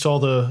have links to all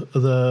the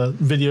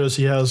videos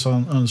he has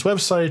on his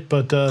website.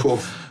 But cool.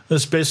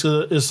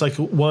 It's like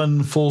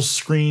one full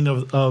screen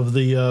of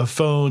the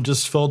phone,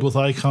 just filled with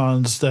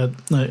icons that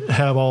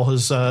have all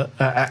his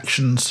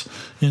actions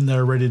in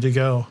there, ready to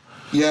go.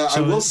 Yeah,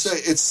 so I will say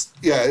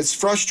it's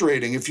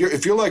frustrating if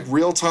you're like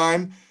real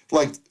time,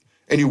 like,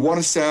 and you want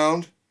a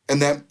sound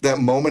and that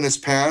moment has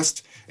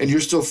passed and you're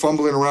still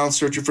fumbling around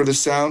searching for the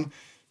sound.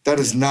 That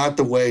is not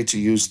the way to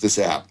use this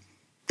app.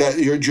 That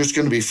you're just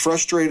going to be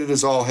frustrated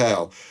as all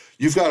hell.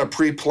 You've got to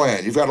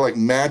pre-plan. You've got to like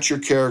match your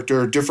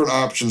character, different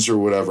options or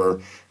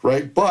whatever,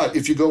 right? But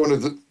if you go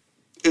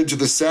into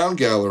the sound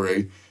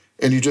gallery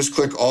and you just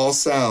click all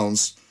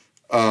sounds,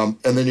 and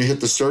then you hit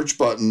the search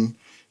button.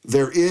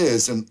 There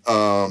is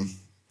a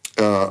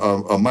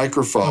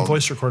microphone. A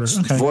voice recorder.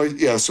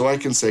 Okay. So I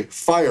can say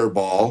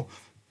Fireball,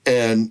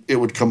 and it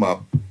would come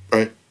up,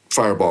 right?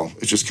 Fireball.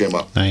 It just came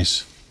up.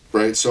 Nice.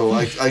 Right. So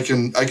I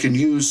can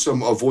use a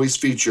voice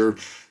feature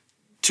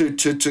to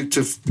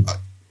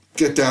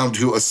get down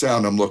to a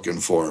sound I'm looking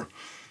for.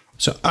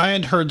 So I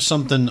had heard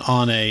something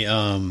on it.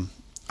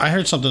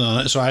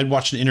 So I had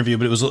watched an interview,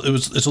 but it's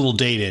a little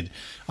dated.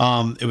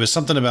 It was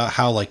something about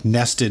how like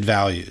nested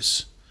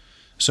values.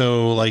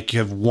 So like you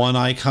have one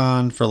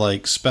icon for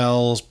like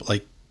spells,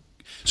 like,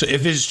 so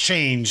if it's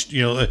changed,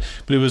 but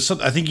it was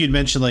something, I think you'd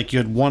mentioned like you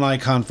had one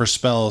icon for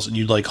spells and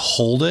you'd like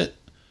hold it,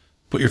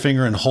 put your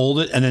finger and hold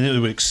it, and then it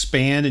would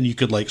expand and you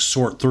could like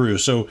sort through.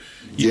 So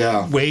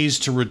ways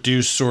to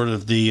reduce sort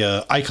of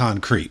the icon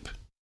creep.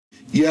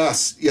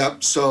 Yes.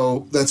 Yep.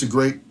 So that's a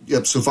great.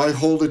 Yep. So if I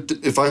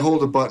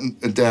hold a button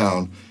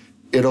down,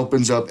 it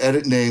opens up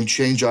edit name,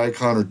 change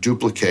icon, or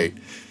duplicate.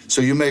 So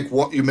you make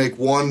one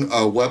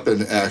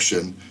weapon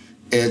action,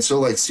 and so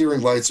like Searing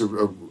Light's a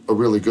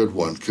really good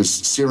one because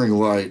Searing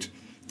Light,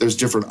 there's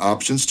different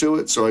options to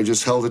it. So I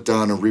just held it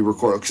down and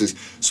re-record.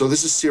 So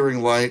this is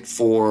Searing Light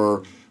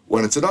for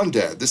when it's an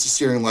undead. This is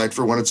Searing Light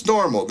for when it's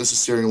normal. This is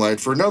Searing Light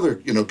for another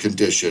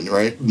condition,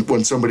 right?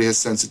 When somebody has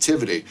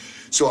sensitivity.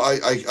 So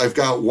I've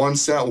got one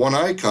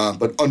icon,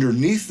 but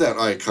underneath that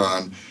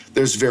icon,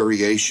 there's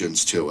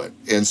variations to it.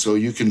 And so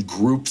you can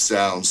group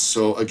sounds.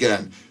 So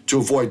again, to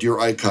avoid your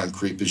icon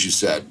creep, as you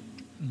said.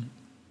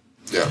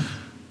 Yeah.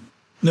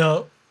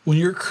 Now, when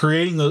you're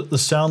creating the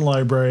sound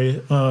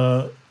library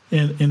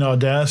in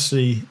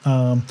Audacity,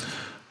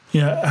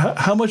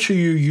 how much are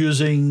you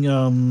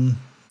using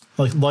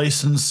like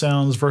licensed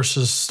sounds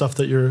versus stuff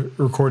that you're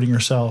recording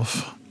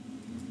yourself?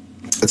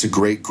 That's a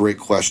great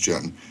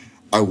question.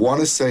 I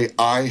want to say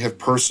I have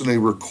personally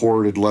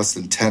recorded less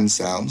than 10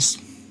 sounds.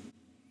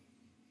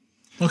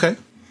 Okay.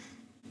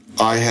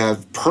 I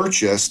have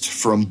purchased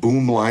from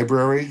Boom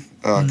Library,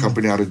 a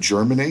company out of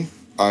Germany.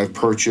 I've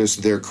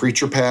purchased their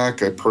Creature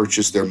Pack. I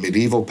purchased their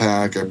Medieval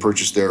Pack. I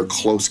purchased their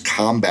Close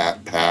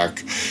Combat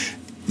Pack.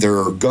 There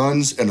are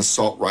guns and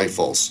assault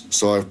rifles.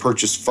 So I've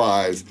purchased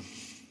 5,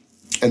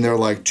 and they're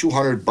like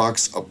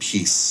 $200 a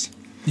piece.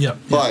 Yeah.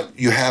 But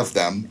you have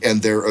them,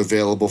 and they're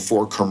available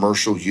for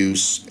commercial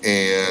use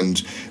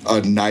and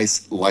a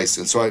nice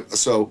license.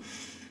 So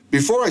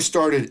before I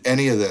started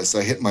any of this,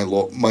 I hit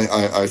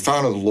I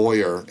found a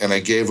lawyer, and I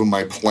gave him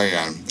my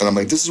plan, and I'm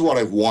like, this is what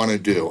I want to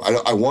do.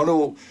 I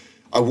want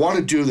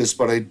to do this,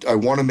 but I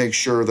want to make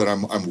sure that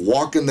I'm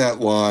walking that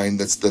line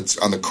that's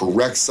on the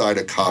correct side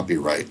of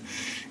copyright.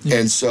 Yeah.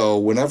 And so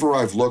whenever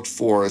I've looked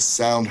for a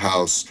sound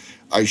house,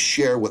 I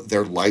share what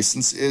their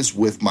license is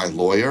with my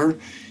lawyer.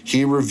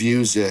 He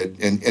reviews it,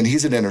 and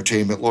he's an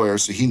entertainment lawyer,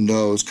 so he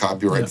knows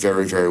copyright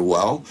very, very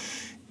well,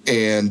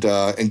 and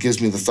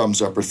gives me the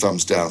thumbs up or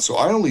thumbs down. So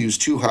I only use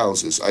 2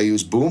 houses. I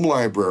use Boom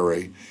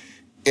Library,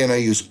 and I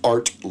use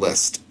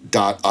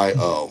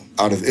Artlist.io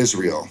out of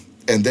Israel,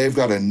 and they've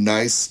got a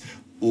nice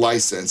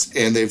license,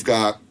 and they've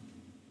got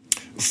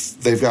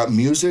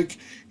music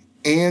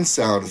and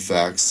sound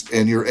effects,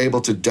 and you're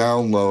able to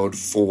download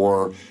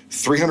for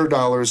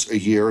 $300 a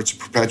year. It's a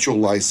perpetual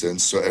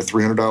license, so at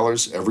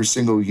 $300 every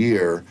single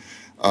year,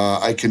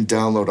 I can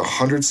download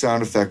 100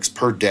 sound effects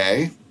per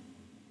day,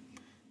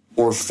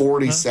 or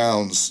 40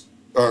 songs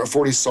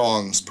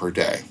per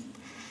day.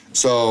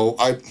 So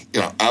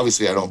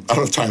obviously I don't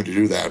have time to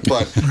do that,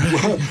 but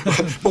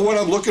but when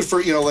I'm looking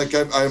for, like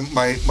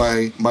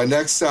my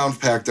next sound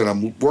pack that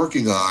I'm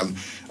working on,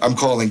 I'm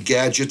calling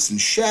Gadgets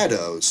and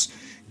Shadows.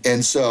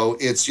 And so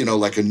it's,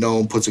 like a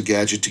gnome puts a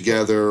gadget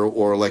together,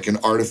 or like an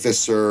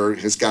artificer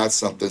has got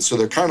something. So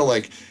they're kind of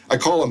like, I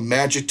call them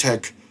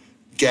Magitech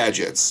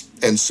gadgets.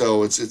 And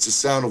so it's a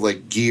sound of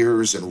like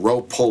gears and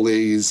rope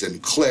pulleys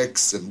and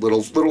clicks and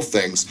little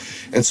things.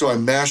 And so I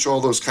mash all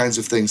those kinds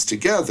of things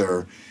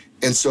together.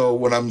 And so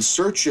when I'm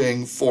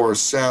searching for a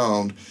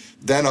sound,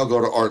 then I'll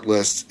go to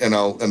Artlist, and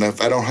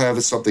if I don't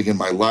have something in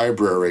my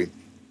library,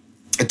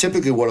 and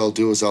typically what I'll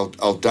do is I'll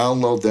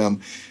download them.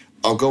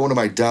 I'll go into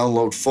my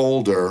download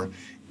folder,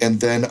 and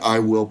then I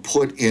will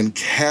put in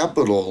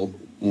capital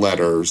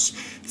letters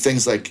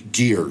things like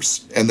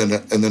gears, and then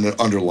an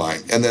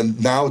underline, and then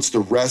now it's the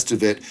rest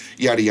of it,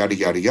 yada yada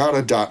yada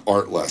yada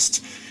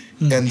 .artlist,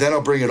 and then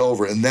I'll bring it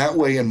over, and that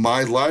way in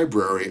my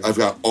library I've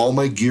got all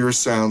my gear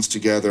sounds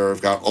together,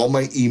 I've got all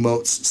my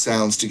emotes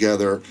sounds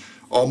together,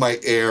 all my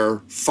air,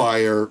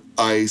 fire,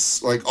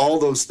 ice, like all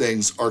those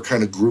things are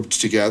kind of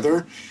grouped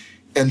together.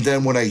 And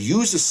then when I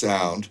use a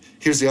sound,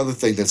 here's the other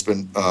thing that's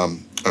been, I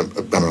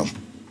don't know,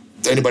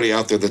 anybody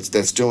out there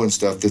that's doing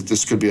stuff, that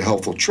this could be a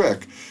helpful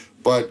trick,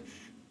 but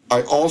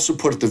I also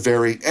put at the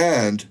very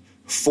end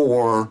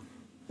for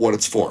what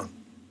it's for.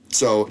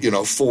 So,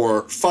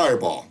 for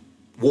Fireball,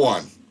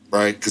 1,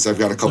 right? Because I've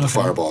got a couple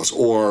fireballs.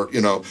 Or,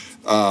 a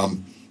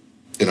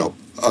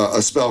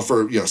spell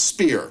for,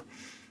 Spear.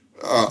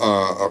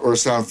 or a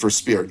sound for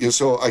spear.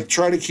 So I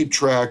try to keep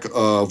track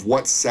of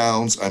what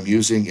sounds I'm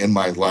using in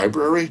my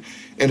library,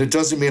 and it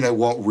doesn't mean I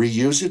won't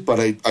reuse it, but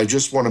I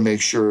just want to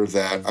make sure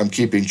that I'm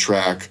keeping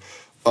track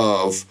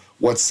of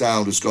what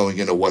sound is going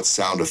into what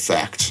sound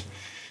effect.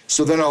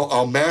 So then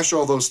I'll mash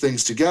all those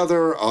things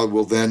together. I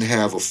will then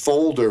have a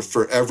folder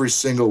for every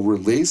single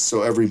release,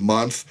 so every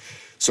month.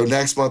 So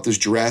next month is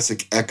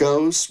Jurassic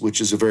Echoes,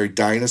 which is a very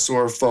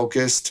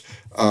dinosaur-focused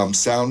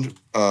sound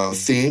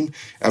theme.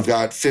 I've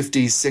got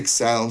 56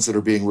 sounds that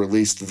are being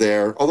released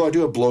there. Although I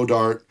do have blow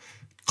dart,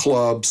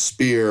 club,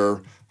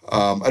 spear.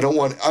 I don't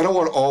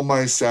want all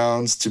my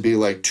sounds to be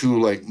like too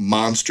like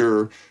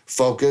monster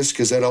focused,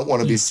 because I don't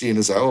want to be seen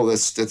as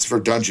that's for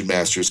dungeon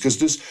masters,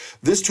 because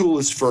this tool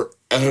is for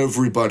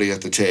everybody at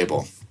the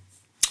table.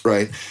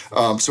 Right.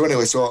 So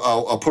anyway,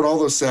 I'll put all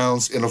those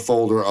sounds in a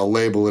folder. I'll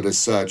label it as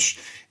such.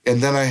 And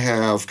then I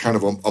have kind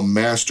of a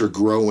master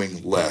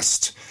growing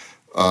list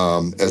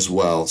as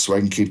well, so I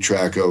can keep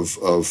track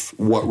of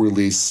what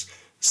release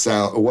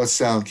sound, or what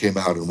sound came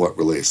out in what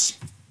release.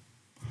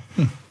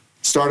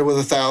 Started with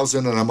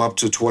 1,000, and I'm up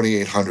to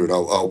 2,800.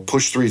 I'll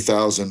push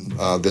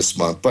 3,000 this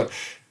month, but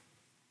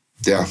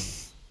yeah,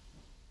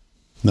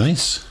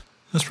 nice.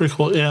 That's pretty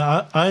cool.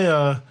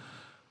 Yeah,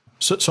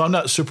 so I'm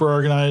not super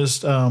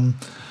organized.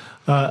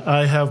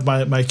 I have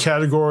my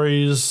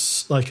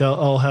categories. Like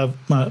I'll have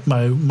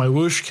my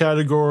whoosh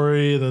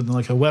category, then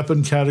like a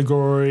weapon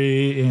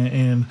category,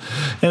 and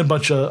a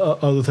bunch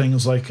of other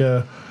things like.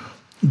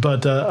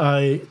 But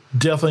I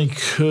definitely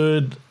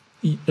could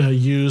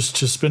use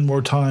to spend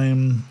more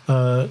time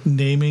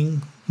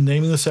naming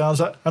the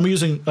sounds. I'm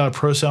using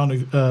Pro Sound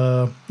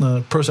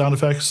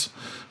Effects,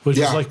 which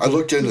is like I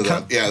looked into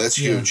that. Yeah, that's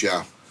huge.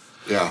 Yeah.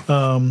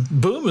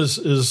 Boom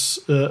is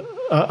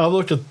I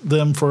looked at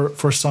them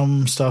for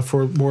some stuff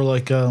for more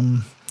like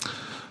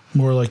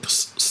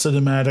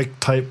cinematic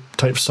type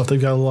stuff. They've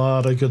got a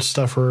lot of good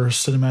stuff for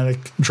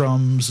cinematic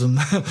drums and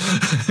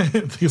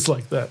things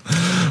like that.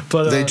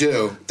 But they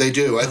do.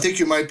 I think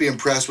you might be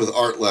impressed with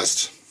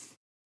Artlist.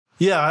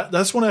 Yeah,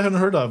 that's one I hadn't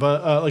heard of.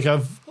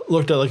 I've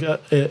looked at like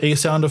a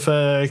sound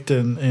effect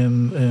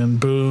and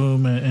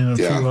boom and a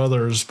few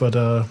others, but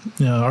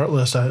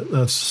Artlist.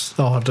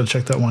 I'll have to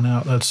check that one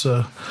out. That's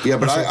but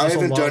I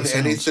haven't done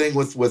anything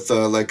with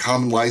like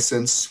common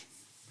license.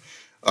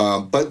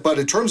 But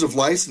in terms of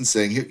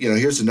licensing,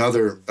 here's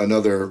another.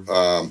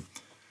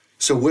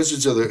 So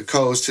Wizards of the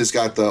Coast has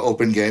got the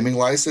open gaming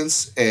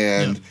license,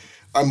 and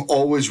I'm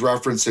always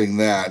referencing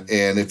that.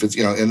 And if it's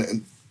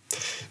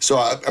so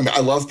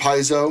I love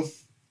Paizo,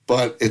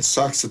 but it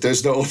sucks that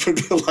there's no open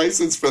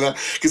license for that,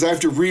 because I have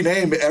to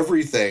rename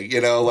everything.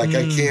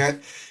 I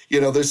can't.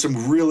 There's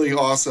some really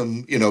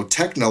awesome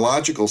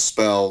technological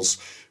spells,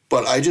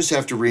 but I just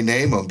have to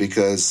rename them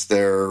because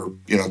they're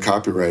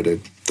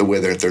copyrighted the way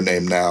they're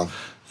named now.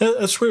 Yeah,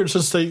 that's weird,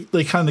 since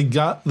they kind of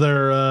got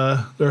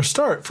their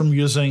start from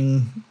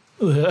using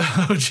the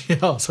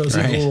OGL, so it's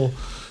a little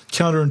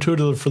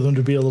counterintuitive for them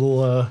to be a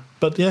little.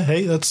 But yeah,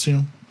 hey, that's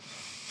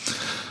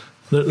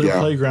their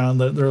playground.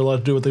 They're allowed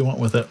to do what they want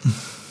with it.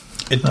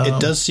 It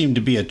does seem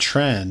to be a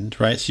trend,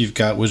 right? So you've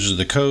got Wizards of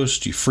the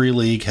Coast. Free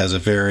League has a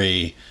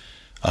very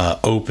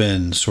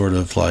open sort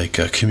of like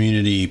a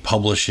community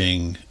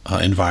publishing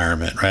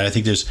environment, right? I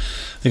think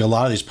a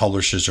lot of these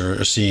publishers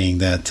are seeing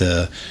that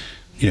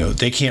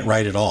they can't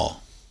write it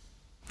all.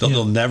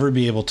 They'll never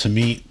be able to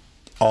meet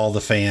all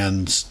the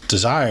fans'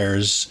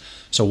 desires.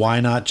 So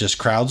why not just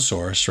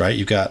crowdsource, right?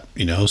 You've got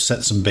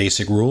set some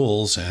basic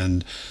rules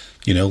and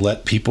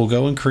let people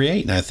go and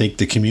create, and I think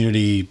the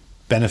community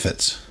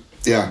benefits.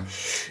 Yeah.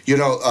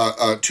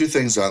 Two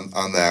things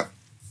on that.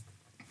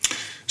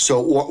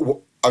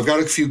 So I've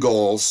got a few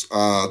goals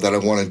that I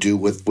want to do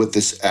with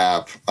this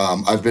app.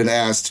 I've been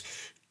asked,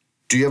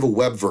 do you have a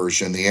web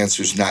version? The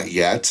answer is not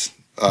yet.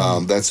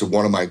 That's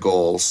one of my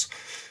goals.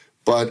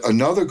 But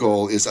another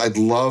goal is I'd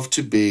love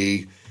to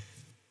be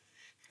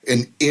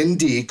an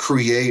indie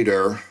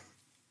creator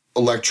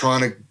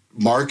electronic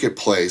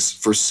marketplace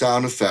for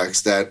sound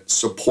effects that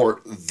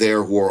support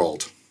their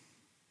world.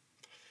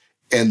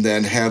 And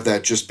then have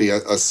that just be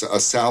a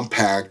sound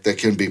pack that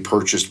can be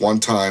purchased one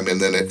time and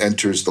then it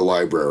enters the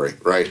library,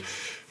 right?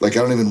 Like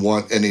I don't even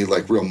want any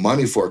like real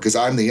money for it, because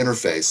I'm the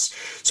interface.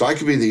 So I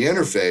could be the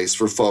interface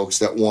for folks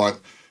that want.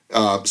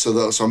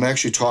 So I'm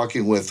actually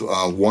talking with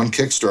one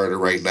Kickstarter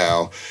right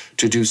now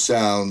to do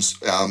sounds,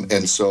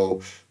 and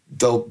so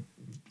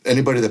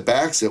anybody that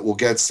backs it will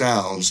get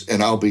sounds,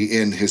 and I'll be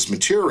in his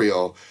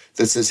material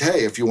that says,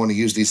 hey, if you want to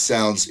use these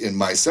sounds in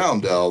my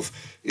sound delve,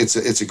 it's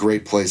a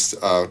great place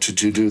to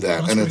do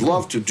that. And I'd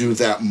love to do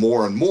that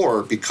more and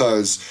more,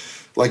 because,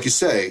 like you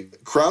say,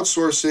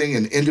 crowdsourcing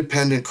and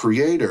independent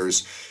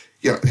creators,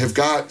 have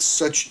got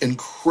such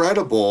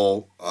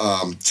incredible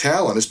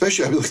talent,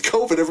 especially with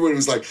COVID. Everybody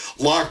was like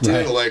locked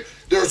in, like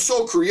they're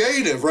so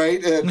creative,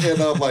 right?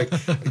 And I'm like,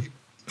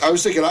 I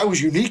was thinking I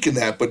was unique in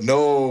that, but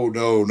no.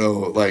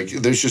 Like,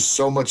 there's just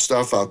so much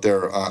stuff out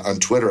there on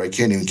Twitter. I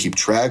can't even keep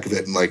track of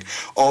it. And like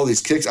all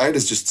these I had to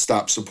just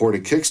stop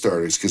supporting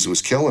Kickstarters because it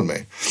was killing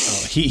me.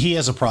 He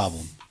has a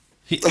problem.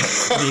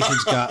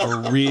 Nathan's got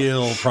a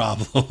real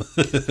problem.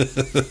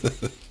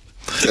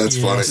 That's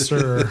funny.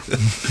 Sir.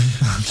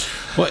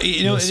 Well,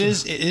 it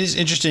is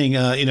interesting.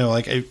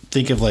 Like I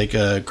think of like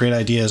great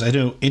ideas. I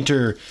know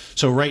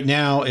So right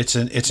now it's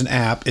an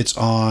app. It's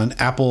on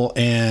Apple,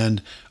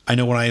 and I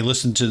know when I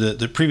listened to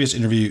the previous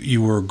interview,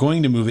 you were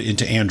going to move it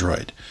into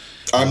Android.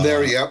 I'm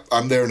there. Yep,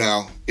 I'm there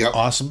now. Yep.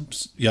 Awesome.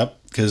 Yep.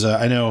 Because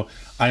I know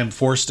I am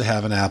forced to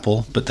have an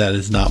Apple, but that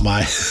is not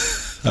my.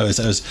 I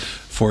was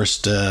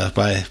forced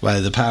by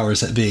the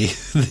powers that be.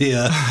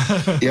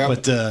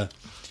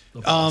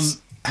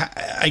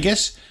 I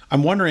guess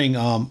I'm wondering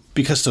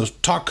because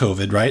talk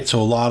COVID, right? So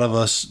a lot of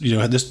us,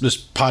 this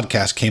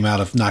podcast came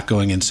out of not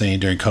going insane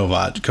during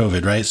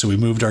COVID, right? So we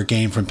moved our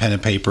game from pen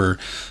and paper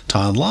to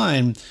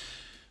online.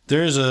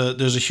 There's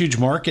a huge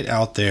market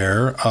out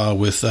there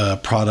with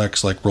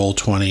products like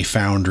Roll20,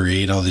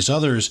 Foundry, and all these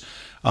others.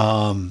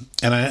 And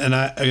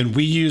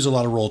we use a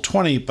lot of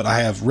Roll20, but I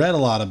have read a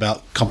lot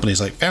about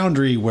companies like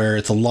Foundry where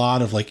it's a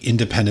lot of like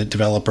independent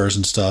developers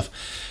and stuff.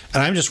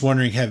 And I'm just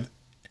wondering,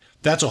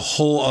 that's a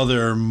whole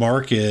other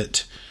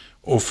market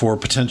or for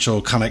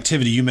potential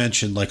connectivity. You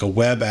mentioned like a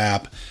web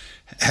app.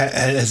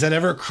 Has that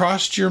ever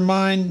crossed your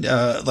mind?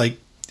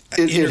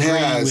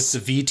 Integrating with the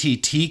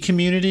VTT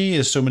community,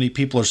 as so many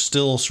people are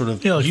still sort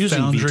of using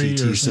Foundry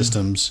VTT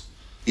systems.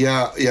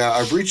 Yeah.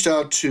 I've reached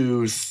out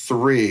to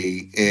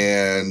 3,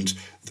 and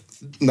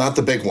not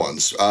the big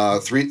ones.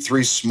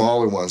 Three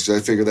smaller ones. I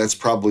figure that's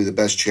probably the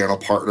best channel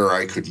partner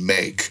I could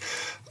make.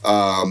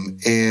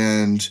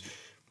 And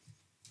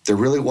there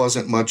really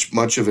wasn't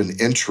much of an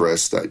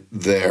interest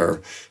there.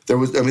 There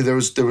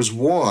was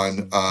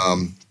one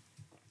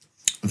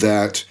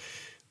that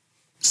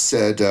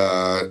said,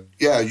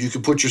 you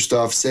could put your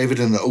stuff, save it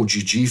in an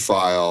OGG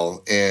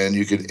file, and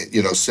you could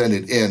send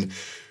it in.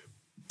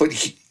 But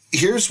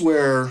here's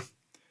where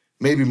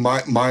maybe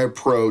my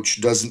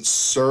approach doesn't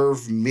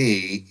serve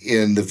me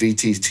in the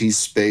VTT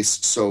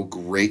space so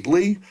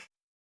greatly.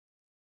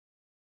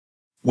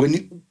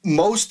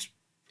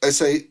 I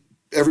say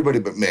everybody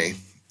but me,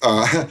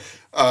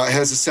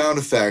 has a sound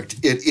effect.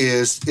 It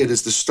is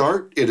the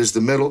start, it is the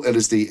middle, it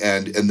is the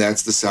end, and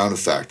that's the sound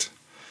effect.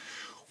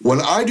 When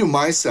I do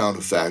my sound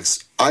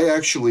effects, I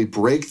actually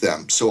break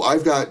them. So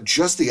I've got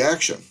just the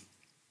action.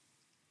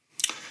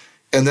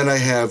 And then I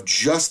have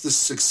just the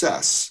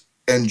success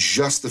and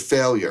just the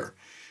failure.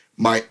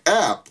 My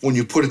app, when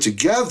you put it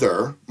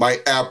together, my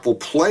app will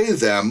play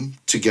them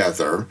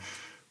together,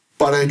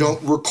 but I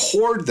don't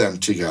record them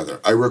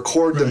together. I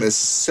record them as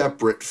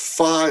separate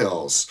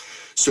files.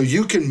 So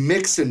you can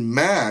mix and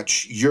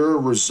match your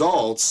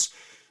results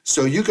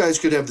so you guys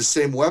could have the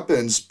same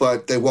weapons,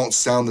 but they won't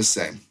sound the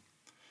same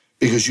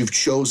because you've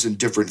chosen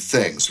different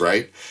things,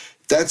 right?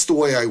 That's the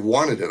way I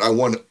wanted it. I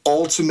want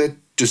ultimate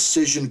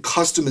decision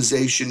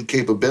customization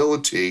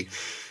capability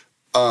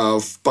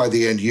by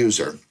the end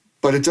user.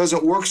 But it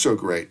doesn't work so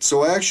great.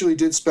 So I actually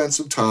did spend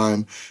some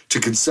time to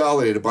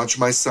consolidate a bunch of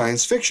my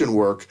science fiction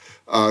work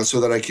so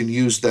that I can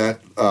use that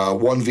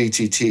one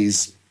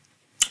VTT's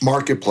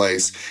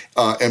marketplace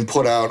and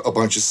put out a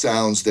bunch of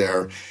sounds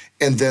there.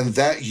 And then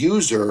that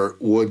user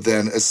would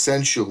then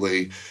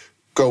essentially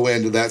go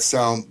into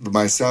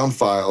my sound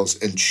files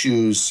and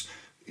choose,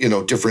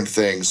 different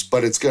things.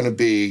 But it's going to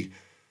be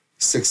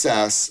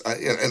success.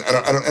 And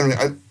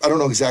I don't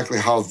know exactly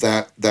how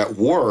that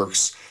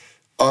works,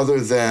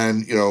 other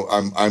than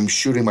I'm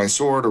shooting my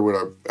sword or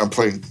whatever I'm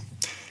playing.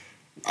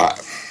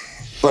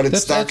 But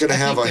it's not going to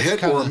have a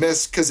hit or a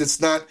miss because it's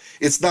not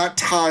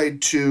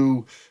tied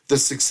to the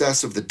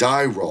success of the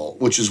die roll,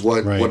 which is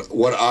what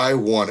I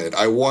wanted.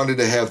 I wanted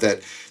to have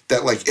that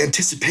like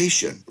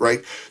anticipation,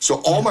 right? So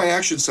all my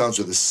action sounds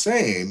are the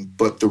same,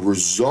 but the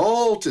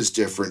result is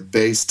different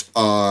based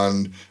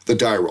on the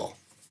die roll.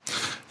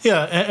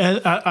 Yeah,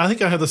 and I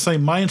think I have the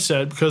same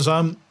mindset because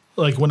I'm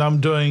like when I'm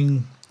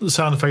doing the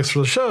sound effects for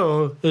the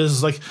show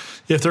is like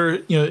if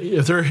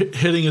they're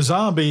hitting a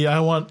zombie,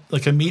 I want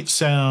like a meat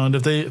sound.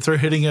 If they're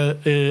hitting an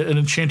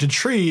enchanted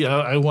tree,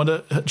 I want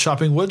a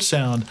chopping wood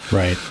sound.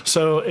 Right.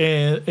 So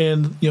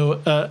and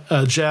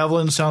a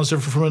javelin sounds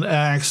different from an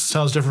axe,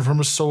 sounds different from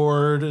a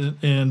sword,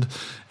 and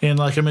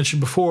like I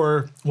mentioned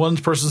before, one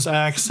person's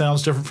axe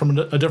sounds different from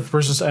a different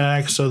person's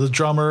axe. So the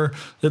drummer,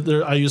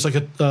 I use like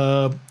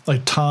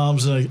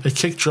toms and a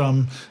kick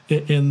drum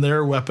in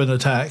their weapon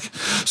attack.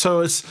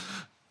 So it's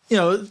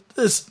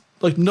it's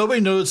like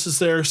nobody knows it's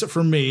there except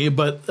for me,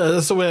 but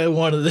that's the way I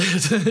wanted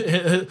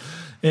it,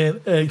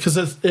 and because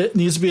it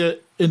needs to be an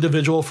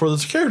individual for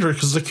this character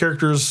because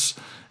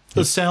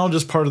the sound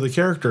is part of the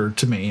character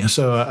to me.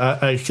 So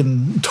I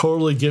can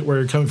totally get where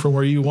you're coming from,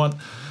 where you want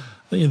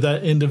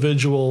that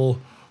individual.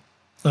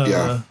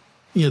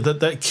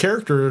 That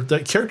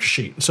character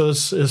sheet. So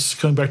it's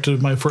coming back to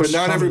my first. But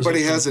not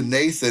everybody has a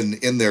Nathan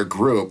in their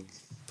group,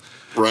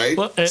 right?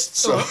 Well, nobody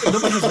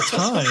has the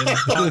time.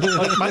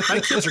 my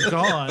kids are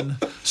gone,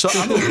 so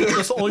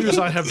that's the only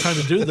reason I have time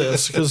to do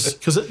this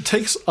because it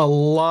takes a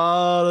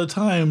lot of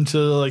time to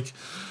like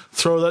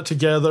throw that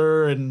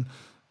together and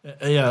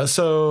Yeah,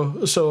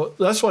 so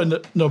that's why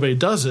nobody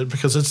does it,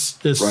 because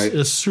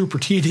it's super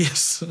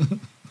tedious.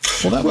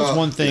 Well, that was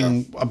one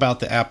thing about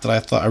the app that I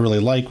thought I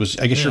really liked was,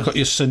 I guess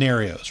your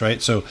scenarios,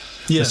 right? So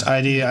this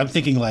idea, I'm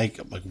thinking like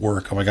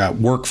work. Oh my God,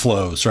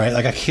 workflows, right?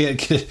 Like I can't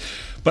get,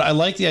 but I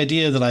like the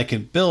idea that I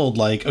could build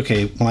like,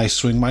 okay, when I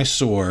swing my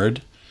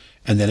sword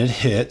and then it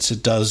hits,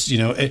 it does,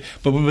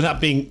 but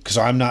without being, because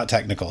I'm not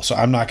technical, so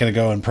I'm not going to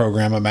go and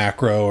program a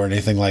macro or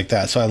anything like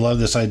that. So I love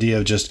this idea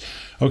of just,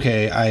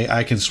 okay,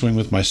 I can swing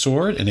with my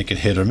sword and it can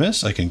hit or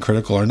miss. I can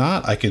critical or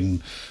not. I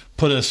can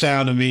put a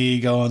sound of me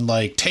going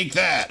like, take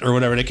that or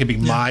whatever. And it could be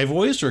my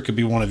voice or it could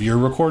be one of your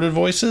recorded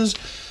voices.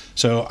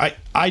 So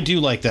I do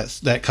like that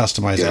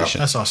customization. Yeah,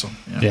 that's awesome.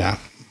 Yeah.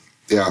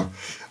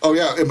 Oh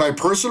yeah. In my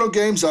personal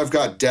games, I've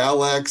got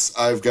Daleks,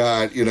 I've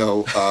got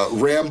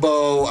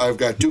Rambo, I've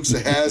got Dukes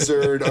of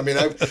Hazzard. I mean,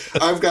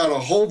 I've got a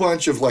whole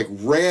bunch of like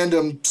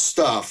random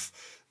stuff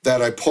that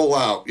I pull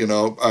out,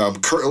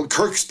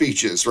 Kirk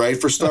speeches,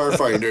 right, for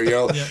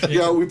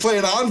Starfinder. We play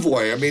an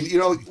Envoy. I mean,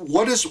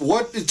 what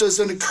does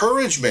an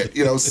encouragement,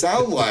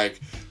 sound like?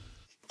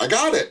 I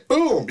got it.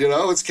 Boom.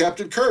 It's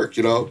Captain Kirk.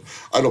 I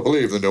don't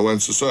believe in the no-win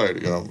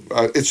society.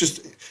 It's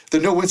just the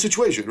no-win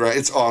situation, right?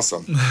 It's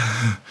awesome.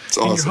 It's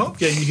awesome. In your home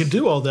game, you can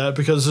do all that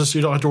because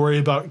you don't have to worry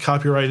about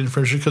copyright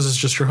infringement because it's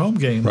just your home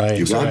game. Right.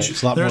 It's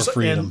a lot more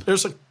freedom. And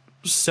there's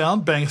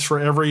sound banks for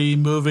every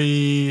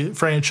movie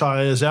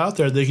franchise out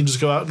there. They can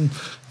just go out and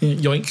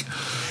yoink.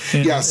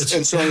 And yes,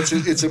 and so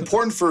it's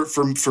important for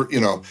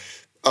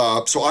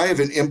so I have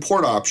an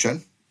import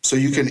option. So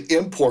you can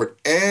import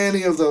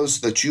any of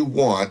those that you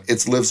want.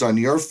 It lives on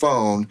your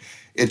phone.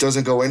 It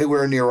doesn't go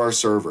anywhere near our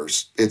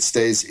servers. It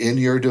stays in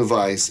your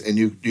device, and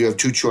you have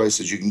two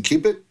choices. You can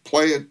keep it,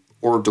 play it,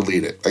 or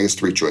delete it. I guess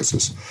three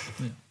choices,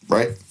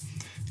 right?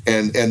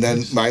 And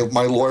then my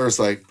lawyer's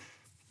like,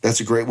 that's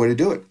a great way to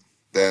do it.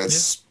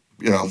 That's,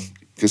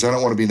 because I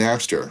don't want to be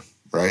Napster,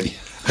 right?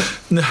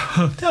 No.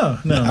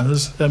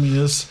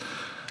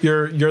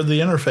 You're the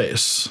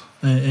interface.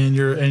 And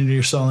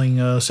you're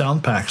selling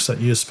sound packs that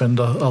you spend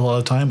a lot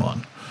of time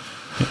on.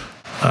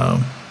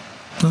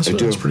 That's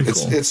pretty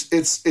cool.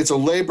 It's a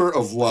labor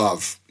of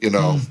love,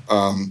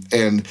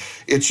 and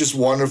it's just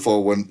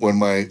wonderful when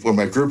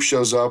my group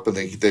shows up and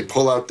they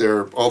pull out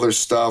all their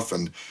stuff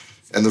and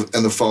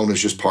the phone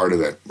is just part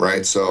of it,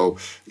 right? So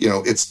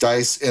it's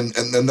dice, and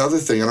another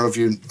thing, I don't know if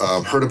you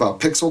heard about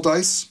Pixel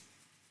Dice.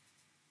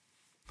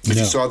 If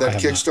you saw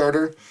that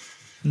Kickstarter,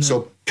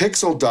 so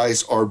Pixel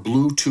Dice are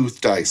Bluetooth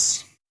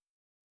dice.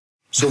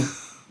 So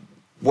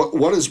what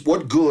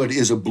good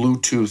is a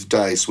Bluetooth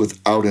dice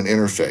without an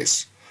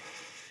interface?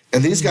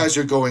 And these guys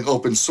are going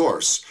open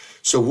source.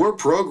 So we're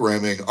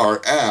programming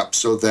our app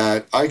so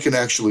that I can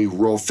actually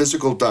roll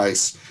physical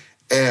dice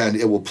and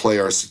it will play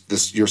your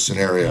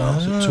scenario.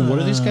 So what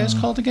are these guys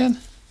called again?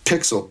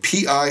 Pixel,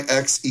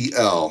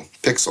 Pixel,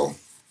 Pixel.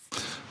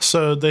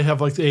 So they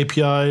have like the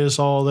API is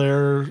all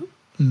there,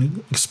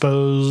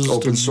 exposed.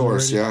 Open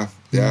source, yeah.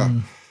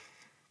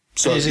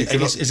 So is it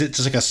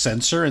just like a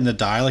sensor in the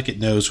die, like it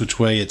knows which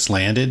way it's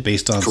landed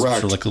based on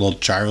sort of like a little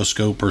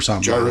gyroscope or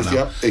something?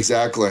 Yep,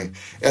 exactly.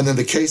 And then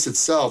the case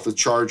itself, it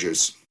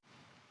charges.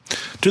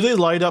 Do they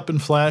light up in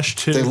Flash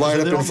too? They light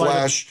up in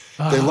Flash.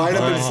 They light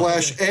up in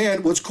Flash.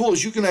 And what's cool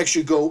is you can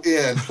actually go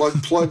in,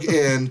 plug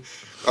in,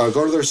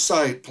 go to their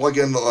site, plug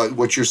in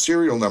what your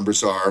serial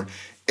numbers are,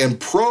 and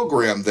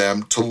program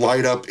them to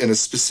light up in a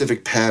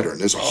specific pattern.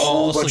 There's a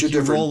whole bunch of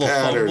different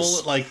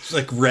patterns. Like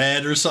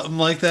red or something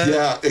like that?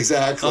 Yeah,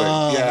 exactly.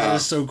 That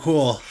is so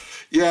cool.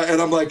 Yeah,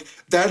 and I'm like,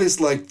 that is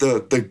like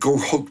the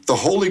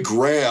holy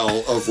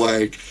grail of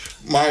like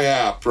my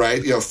app,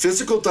 right?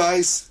 Physical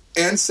dice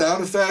and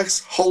sound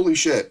effects. Holy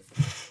shit.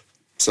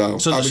 So I'm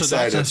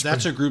excited.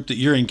 That's a group that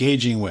you're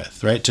engaging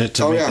with, right? To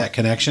make that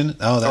connection?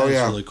 Oh, that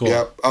is really cool.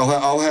 Yeah,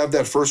 I'll have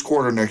that first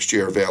quarter next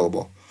year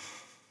available.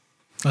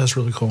 That's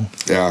really cool.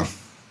 Yeah.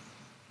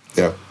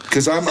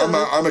 Because I'm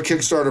a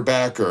Kickstarter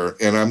backer,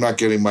 and I'm not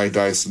getting my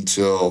dice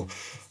until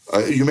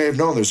you may have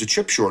known there's a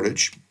chip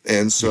shortage,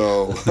 and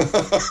so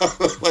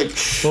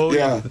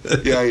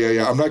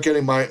I'm not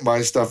getting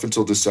my stuff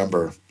until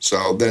December.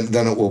 So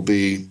then it will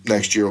be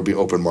next year. Will be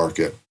open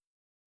market.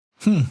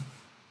 Man,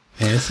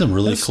 there's some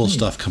really cool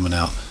stuff coming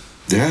out.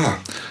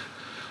 Yeah.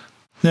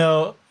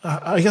 Now,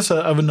 I guess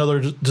I have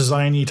another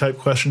designy type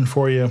question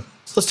for you.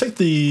 Let's take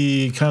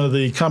the kind of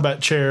the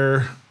combat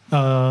chair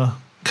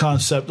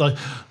concept. Like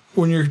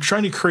when you're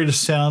trying to create a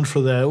sound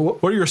for that,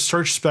 what are your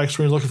search specs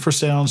when you're looking for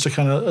sounds to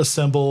kind of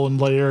assemble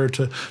and layer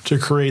to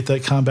create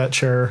that combat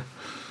chair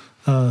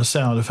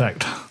sound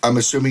effect? I'm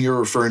assuming you're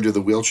referring to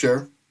the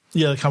wheelchair?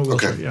 Yeah, the combat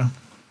wheelchair, yeah.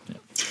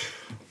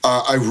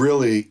 I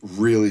really,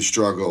 really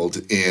struggled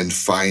in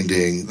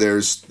finding there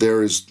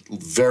is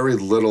very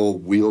little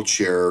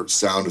wheelchair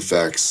sound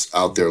effects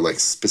out there, like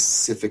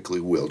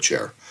specifically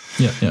wheelchair.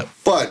 Yeah.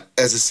 But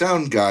as a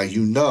sound guy,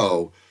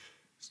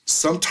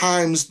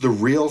 sometimes the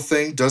real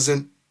thing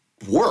doesn't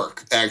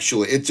work,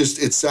 actually. It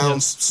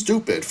sounds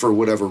stupid for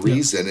whatever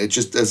reason. It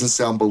just doesn't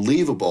sound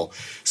believable.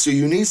 So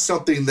you need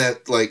something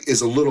that like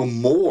is a little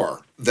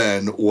more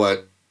than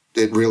what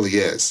It really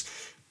is.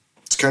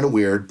 It's kind of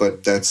weird,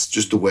 but that's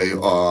just the way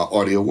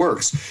audio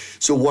works.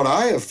 So what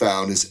I have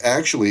found is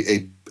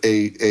actually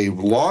a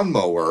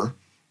lawnmower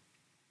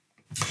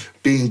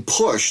being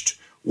pushed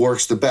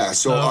works the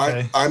best. So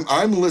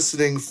I'm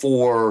listening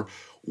for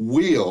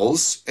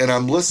wheels, and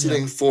I'm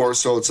listening for,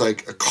 so it's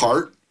like a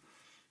cart.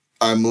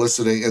 I'm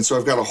listening, and so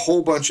I've got a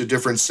whole bunch of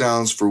different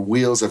sounds for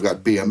wheels. I've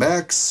got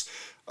BMX.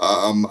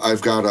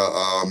 I've got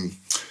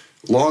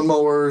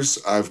lawnmowers.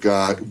 I've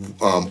got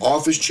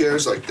office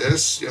chairs like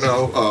this,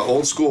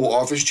 old school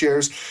office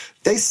chairs.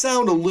 They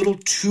sound a little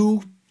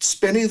too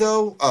spinny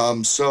though,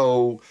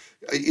 so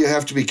you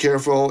have to be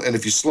careful. And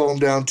if you slow them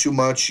down too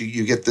much,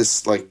 you get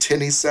this like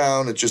tinny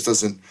sound. It just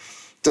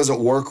doesn't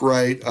work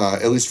right.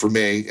 At least for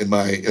me, in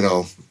my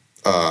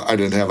I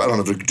don't have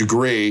a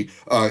degree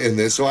in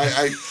this, so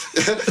I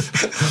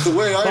the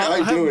way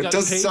I do it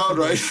doesn't sound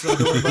right.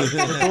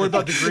 Don't worry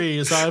about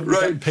degrees. I've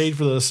gotten paid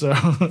for this. So.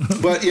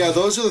 But yeah,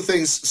 those are the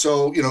things.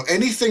 So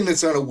anything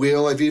that's on a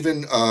wheel. I've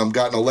even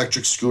gotten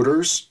electric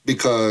scooters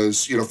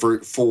because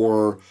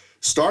for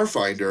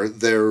Starfinder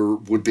there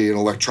would be an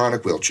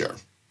electronic wheelchair.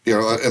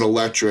 An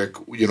electric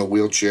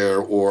wheelchair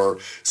or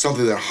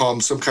something that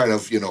hums, some kind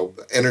of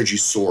energy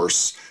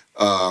source.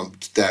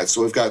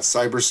 So we've got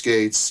cyber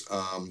skates,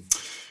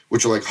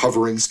 which are like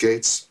hovering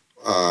skates,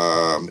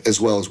 as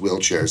well as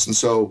wheelchairs. And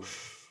so,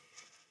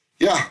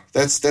 yeah,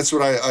 that's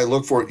what I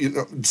look for.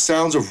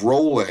 Sounds of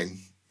rolling,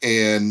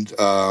 and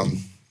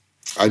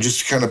I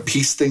just kind of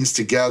piece things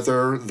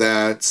together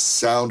that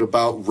sound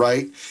about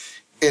right.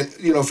 And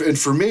and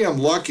for me, I'm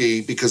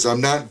lucky because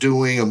I'm not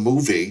doing a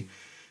movie.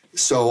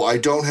 So I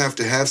don't have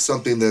to have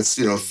something that's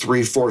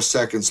 3-4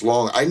 seconds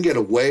long. I can get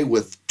away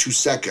with 2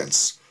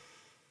 seconds.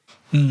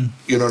 You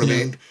know what I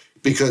mean?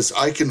 Because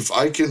I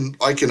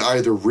can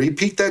either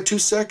repeat that 2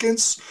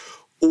 seconds,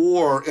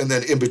 and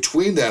then in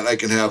between that I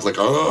can have like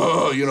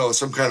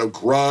some kind of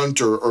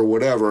grunt or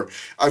whatever.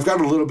 I've got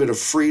a little bit of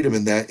freedom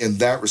in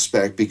that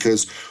respect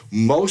because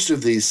most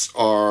of these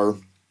are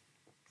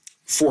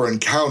for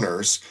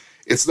encounters.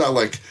 It's not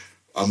like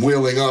I'm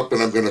wheeling up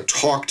and I'm going to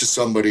talk to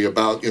somebody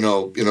about,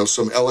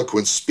 some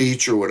eloquent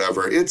speech or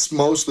whatever. It's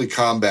mostly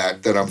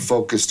combat that I'm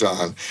focused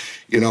on.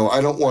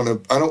 I don't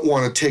want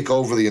to take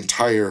over the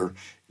entire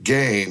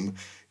game.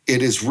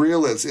 It is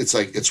real. It's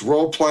like it's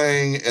role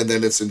playing, and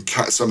then it's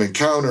some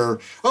encounter.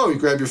 Oh, you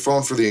grab your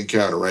phone for the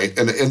encounter, right?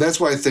 And that's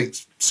why I think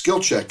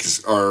skill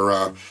checks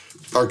are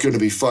going to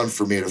be fun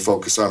for me to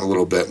focus on a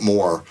little bit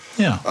more.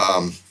 Yeah.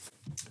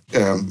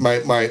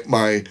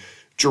 My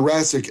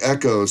Jurassic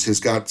Echoes has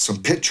got some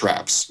pit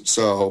traps,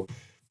 so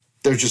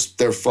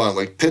they're fun.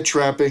 Like pit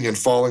trapping and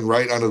falling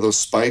right onto those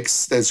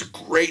spikes. That's a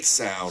great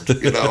sound,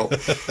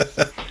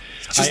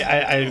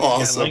 I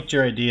awesome. I liked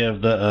your idea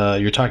of the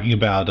you're talking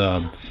about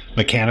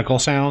mechanical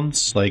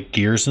sounds like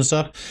gears and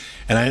stuff,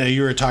 and I know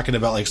you were talking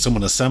about like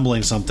someone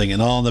assembling something,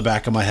 and all in the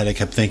back of my head I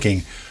kept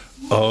thinking,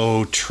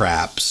 oh,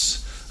 traps.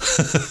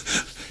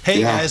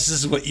 Hey guys, this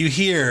is what you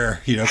hear.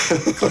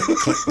 Click, click,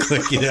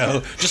 click.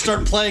 Just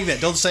start playing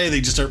that. Don't say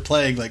anything. Just start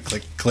playing. Like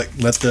click, click.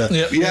 Let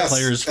the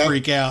players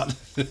freak out.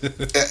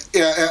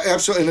 Yeah,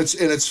 absolutely.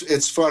 And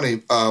it's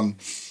funny.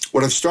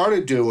 What I've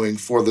started doing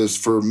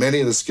for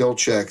many of the skill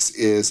checks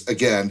is,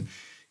 again,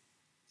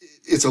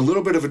 it's a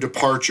little bit of a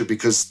departure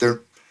because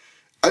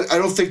I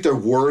don't think they're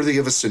worthy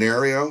of a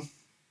scenario.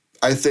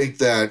 I think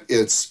that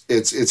it's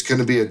going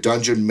to be a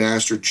dungeon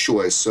master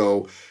choice.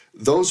 So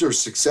those are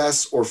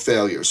success or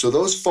failure. So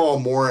those fall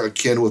more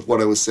akin with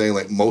what I was saying,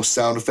 like most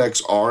sound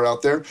effects are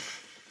out there.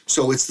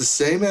 So it's the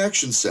same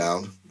action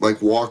sound,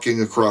 like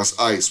walking across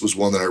ice was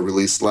one that I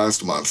released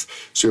last month.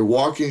 So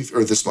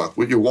this month,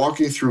 you're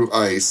walking through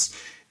ice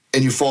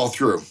and you fall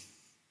through.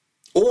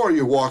 Or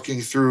you're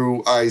walking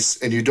through ice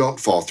and you don't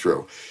fall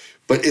through.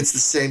 But it's the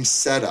same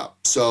setup.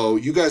 So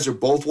you guys are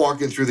both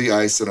walking through the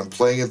ice, and I'm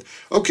playing it.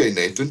 Okay,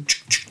 Nathan,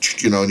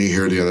 and you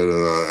hear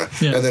the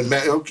and then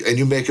and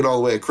you make it all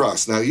the way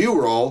across. Now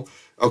you roll.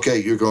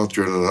 Okay, you're going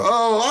through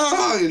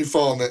and you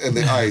fall in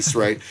the ice,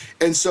 right?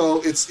 And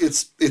so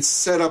it's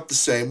set up the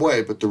same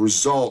way, but the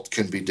result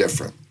can be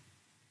different,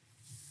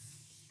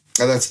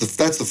 and that's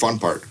the fun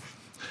part.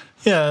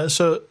 Yeah,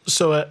 so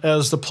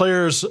as the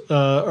players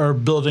are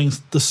building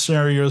the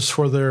scenarios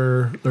for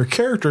their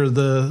character,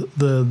 the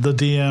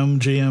DM,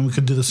 GM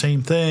could do the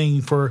same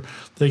thing.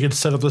 They could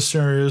set up the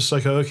scenarios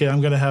like, okay,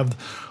 I'm going to have,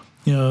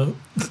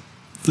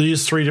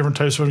 these 3 different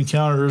types of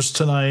encounters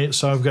tonight,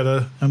 so I'm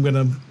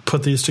gonna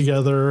put these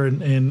together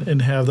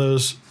and have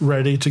those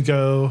ready to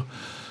go.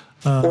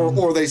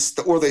 Or they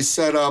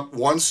set up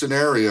one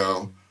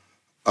scenario,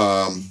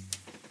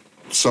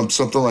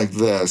 something like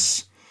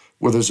this,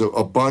 where there's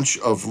a bunch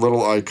of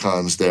little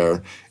icons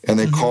there, and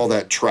they call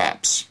that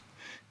traps.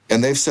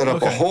 And they've set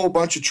up a whole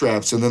bunch of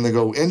traps, and then they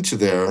go into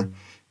there,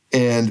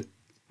 and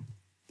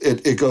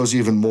it goes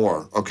even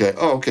more. Okay.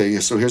 Oh, okay.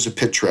 So here's a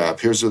pit trap.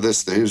 Here's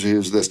this.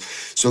 Here's this.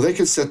 So they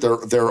could set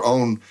their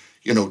own,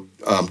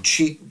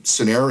 cheat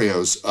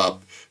scenarios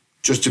up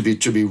just to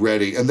be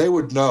ready, and they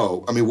would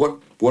know. I mean,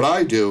 what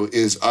I do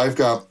is I've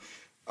got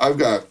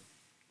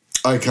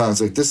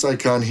icons. Like this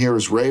icon here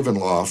is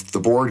Ravenloft, the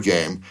board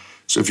game.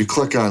 So if you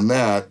click on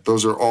that,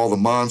 those are all the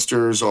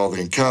monsters, all the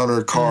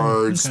encounter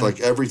cards, like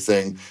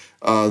everything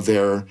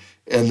there.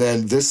 And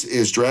then this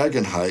is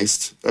Dragon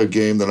Heist, a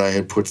game that I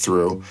had put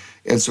through.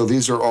 And so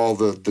these are all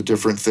the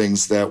different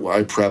things that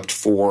I prepped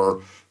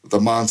for the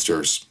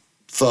monsters.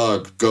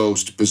 Thug,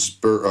 Ghost,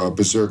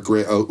 Berserk,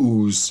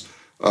 Ooze,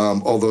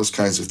 all those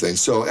kinds of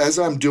things. So as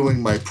I'm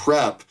doing my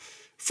prep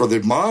for the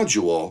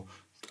module,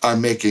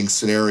 I'm making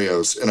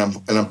scenarios, and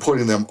I'm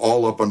putting them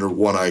all up under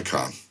one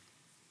icon.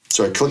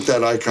 So I click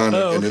that icon,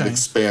 and it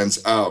expands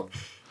out.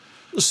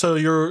 So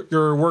your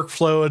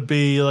workflow would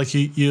be like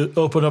you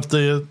open up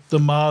the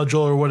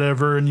module or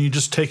whatever, and you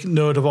just take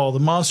note of all the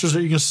monsters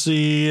that you can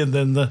see, and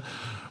then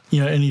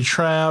any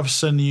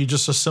traps, and you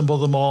just assemble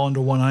them all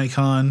into one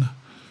icon.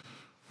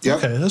 Yeah.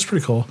 Okay, that's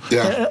pretty cool.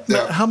 Yeah.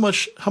 How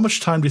much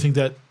time do you think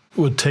that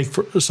would take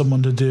for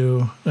someone to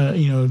do?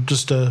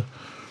 Just to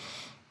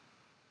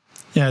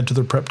add to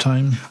their prep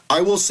time.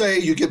 I will say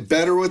you get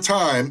better with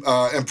time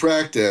and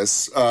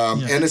practice,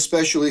 and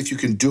especially if you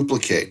can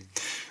duplicate.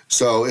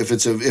 So if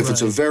it's a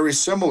very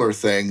similar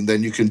thing,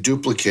 then you can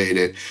duplicate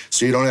it.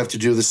 So you don't have to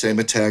do the same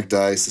attack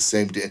dice, the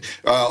same.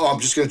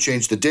 I'm just going to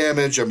change the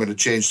damage. I'm going to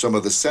change some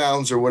of the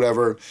sounds or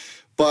whatever.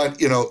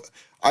 But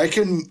I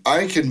can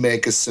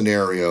make a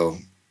scenario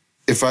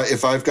if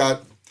I've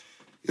got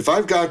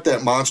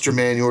that monster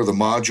manual or the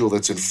module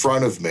that's in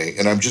front of me,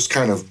 and I'm just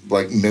kind of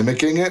like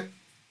mimicking it.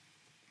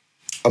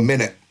 A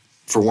minute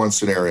for one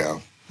scenario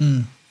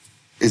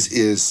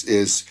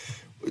is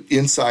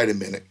inside a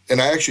minute. And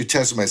I actually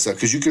tested myself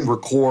because you can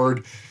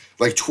record,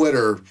 like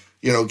Twitter,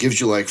 gives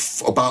you like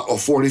about a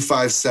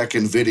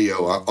 45-second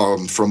video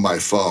from my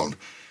phone.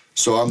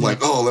 So I'm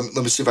like, let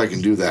me see if I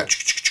can do that.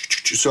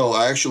 So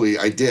I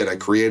did. I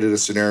created a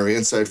scenario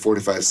inside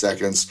 45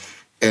 seconds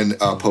and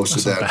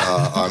posted that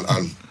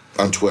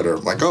on Twitter.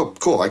 I'm like, oh,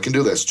 cool, I can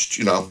do this,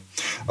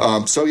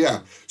 So yeah,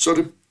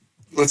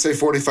 let's say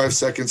 45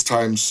 seconds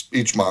times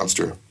each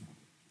monster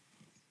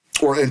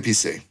or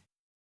NPC.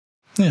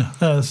 Yeah,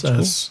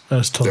 that's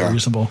totally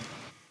reasonable.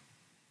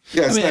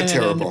 Yeah, it's not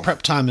terrible. And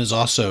prep time is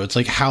also, it's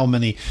like how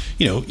many,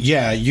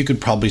 you could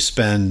probably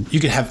you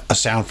could have a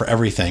sound for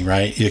everything,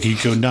 right? You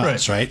could go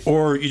nuts, right?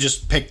 Or you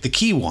just pick the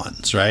key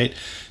ones, right?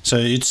 So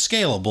it's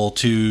scalable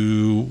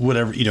to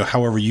whatever,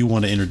 however you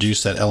want to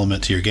introduce that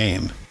element to your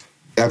game.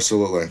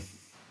 Absolutely.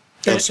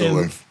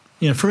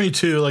 And for me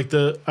too, like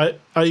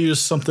I use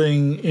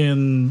something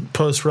in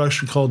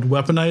post-production called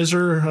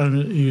Weaponizer. I don't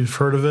know if you've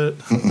heard of it.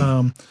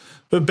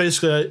 But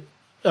basically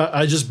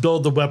I just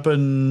build the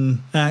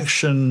weapon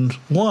action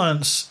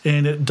once,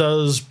 and it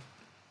does.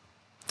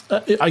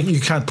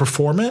 You kind of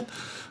perform it,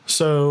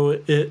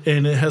 so it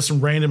has some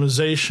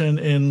randomization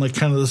and like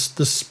kind of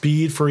the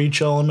speed for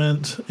each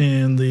element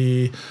and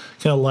the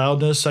kind of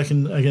loudness. I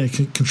can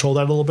control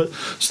that a little bit.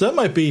 So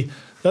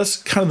that's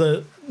kind of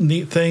the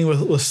neat thing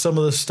with some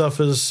of this stuff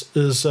is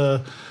as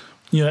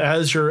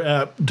your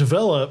app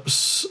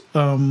develops.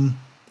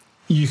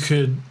 You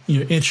could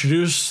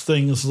introduce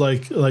things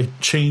like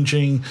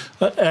changing,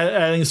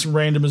 adding some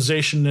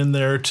randomization in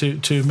there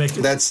to make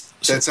it.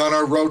 That's on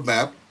our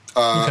roadmap.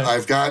 Okay.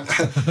 I've got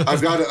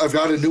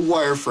a new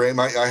wireframe.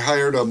 I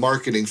hired a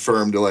marketing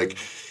firm to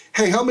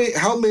hey, help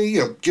me,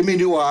 give me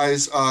new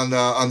eyes on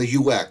the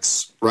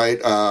UX,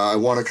 right? I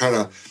want to kind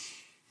of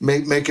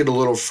make it a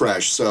little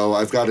fresh. So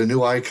I've got a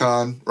new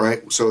icon,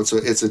 right? So it's a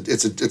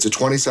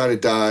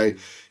 20-sided die.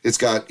 It's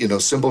got,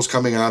 symbols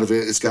coming out of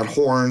it. It's got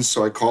horns,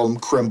 so I call him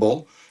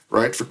Crimble,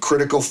 right, for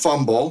critical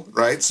fumble,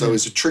 right? So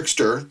he's a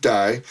trickster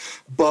die.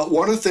 But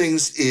one of the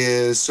things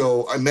is,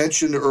 so I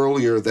mentioned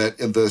earlier that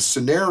in the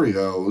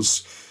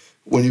scenarios,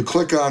 when you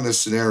click on a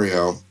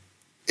scenario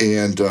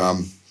and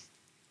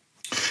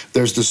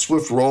there's the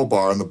swift roll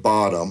bar on the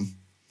bottom,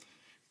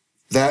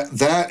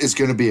 that is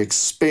going to be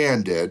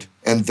expanded,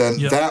 and then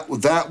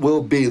that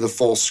will be the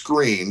full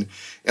screen,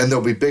 and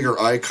there'll be bigger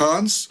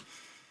icons.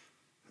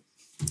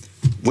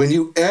 When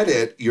you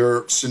edit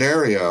your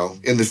scenario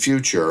in the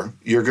future,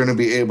 you're going to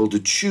be able to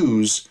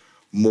choose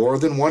more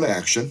than one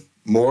action,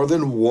 more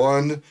than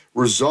one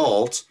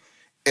result,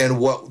 and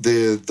what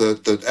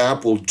the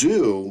app will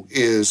do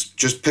is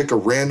just pick a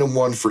random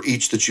one for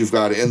each that you've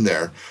got in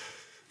there.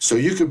 So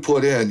you could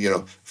put in,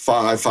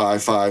 5,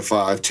 5, 5,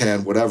 5,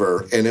 10,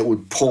 whatever, and it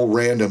would pull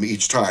random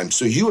each time.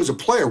 So you as a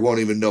player won't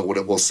even know what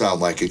it will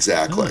sound like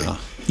exactly.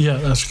 Yeah,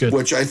 that's good.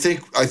 Which I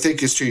think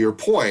is to your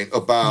point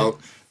about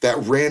that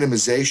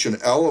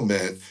randomization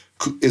element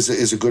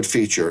is a good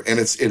feature, and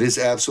it is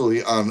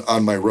absolutely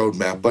on my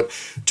roadmap. But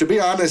to be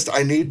honest,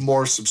 I need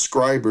more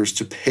subscribers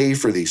to pay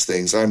for these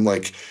things. I'm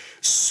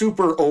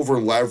super over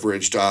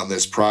leveraged on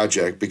this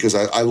project because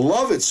I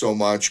love it so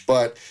much,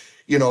 but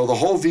the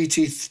whole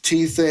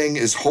VTT thing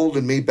is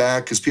holding me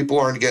back because people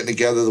aren't getting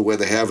together the way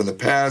they have in the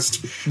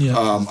past. Yeah.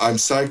 I'm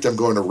psyched. I'm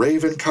going to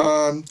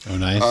RavenCon. Oh,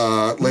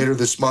 nice. Later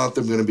this month.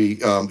 I'm going to be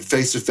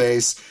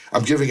face-to-face.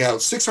 I'm giving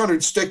out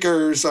 600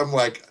 stickers. I'm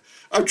like,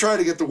 I'm trying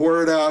to get the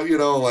word out,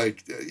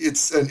 like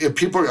and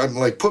people I'm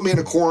like, put me in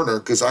a corner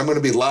because I'm going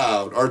to be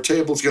loud. Our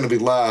table's going to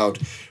be loud.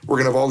 We're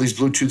going to have all these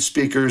Bluetooth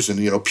speakers and,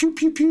 pew,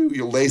 pew, pew,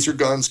 your laser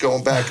guns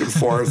going back and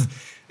forth.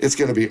 It's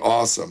going to be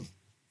awesome.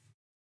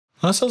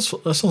 That sounds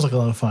like a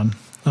lot of fun.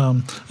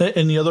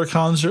 Any other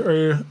cons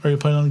are you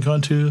planning on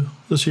going to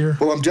this year?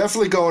 Well, I'm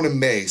definitely going to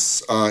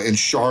Mace in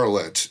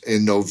Charlotte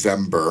in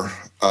November.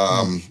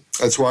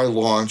 That's where I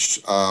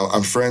launched.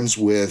 I'm friends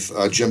with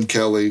Jim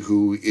Kelly,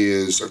 who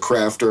is a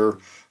crafter.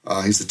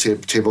 He's the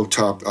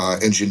tabletop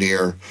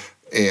engineer.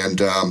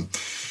 And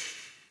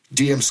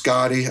DM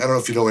Scotty, I don't know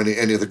if you know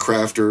any of the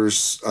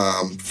crafters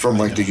from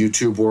the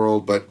YouTube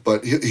world, but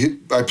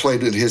I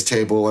played at his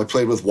table. I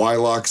played with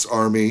Wylock's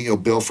Army,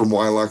 Bill from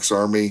Wylock's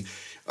Army.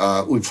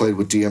 We played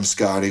with DM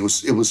Scotty.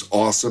 It was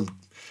awesome.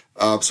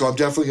 So I'm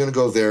definitely going to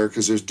go there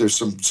because there's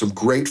some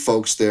great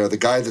folks there. The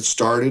guy that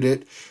started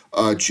it,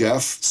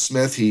 Jeff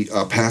Smith, he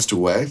passed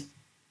away.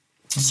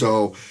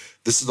 So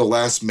this is the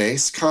last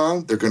Mace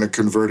Con. They're going to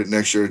convert it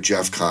next year to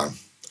Jeff Con.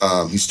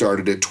 He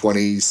started it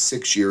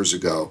 26 years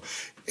ago.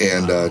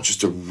 And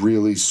just a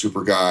really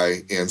super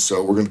guy, and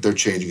so they're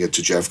changing it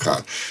to Jeff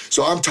Con.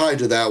 So I'm tied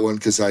to that one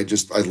because I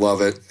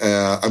love it.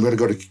 I'm going to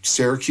go to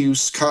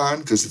Syracuse Con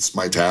because it's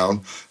my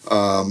town,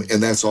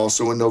 and that's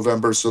also in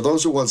November. So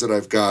those are ones that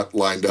I've got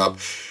lined up.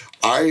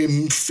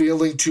 I'm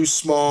feeling too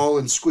small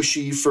and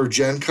squishy for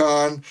Gen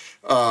Con.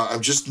 I'm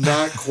just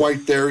not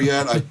quite there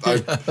yet.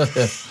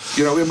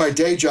 In my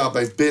day job,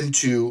 I've been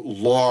to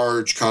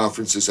large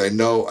conferences. I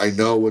know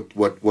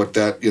what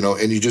that,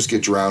 and you just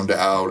get drowned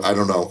out. I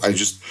don't know.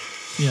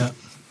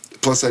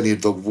 Plus, I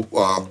need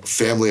the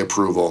family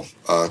approval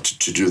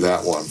to do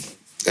that one.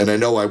 And I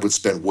know I would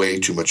spend way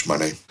too much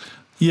money.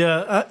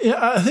 Yeah,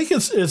 I think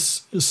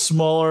it's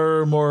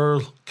smaller,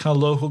 more kind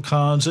of local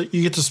cons.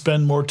 You get to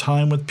spend more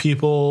time with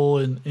people,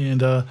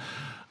 and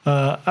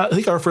I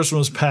think our first one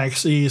was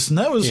PAX East, and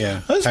that was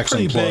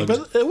pretty big,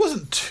 but it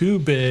wasn't too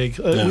big.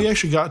 We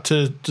actually got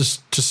to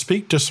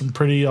speak to some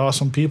pretty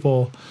awesome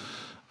people.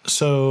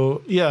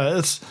 So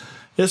yeah,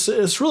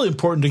 it's really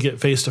important to get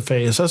face to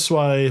face. That's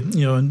why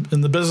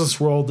in the business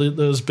world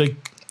those big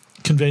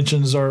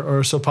conventions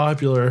are so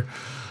popular.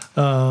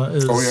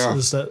 Is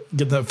that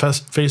getting that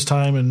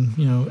FaceTime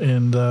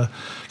and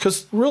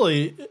because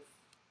really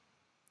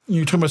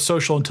you were talking about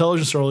social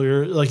intelligence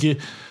earlier, like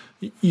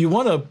you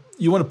want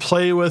to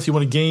play with, you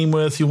want to game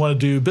with, you want to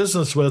do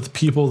business with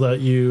people that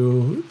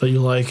you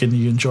like and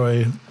you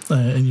enjoy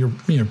and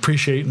you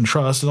appreciate and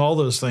trust and all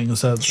those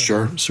things. That's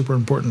super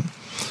important.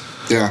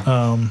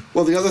 Yeah.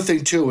 Well, the other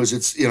thing too is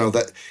it's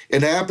that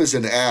an app is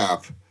an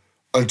app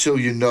until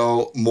you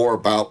know more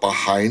about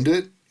behind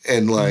it,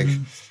 and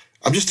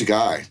I'm just a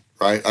guy,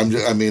 right? I'm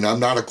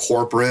not a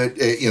corporate,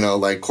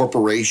 like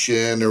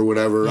corporation or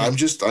whatever. Yeah. I'm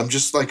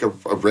just like a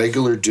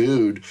regular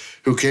dude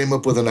who came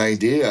up with an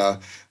idea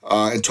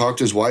and talked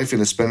his wife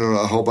into spending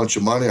a whole bunch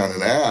of money on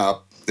an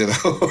app.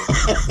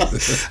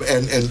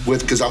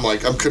 Because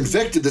I'm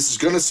convicted this is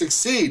going to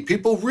succeed.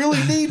 People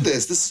really need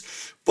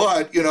this.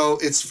 But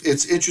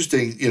it's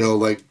interesting.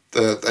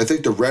 I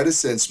think the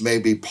reticence may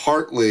be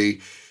partly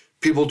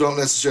people don't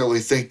necessarily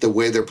think the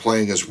way they're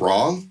playing is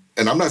wrong.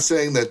 And I'm not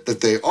saying that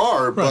they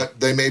are, right, but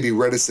they may be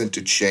reticent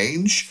to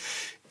change.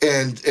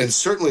 And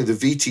certainly the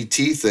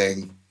VTT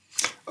thing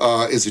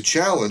is a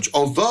challenge,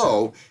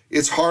 although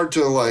it's hard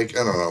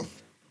to,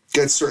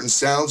 get certain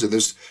sounds. And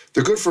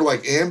they're good for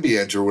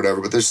ambient or whatever,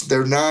 but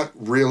they're not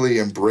really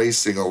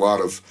embracing a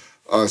lot of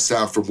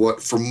sound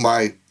from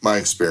my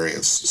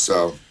experience.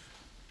 So.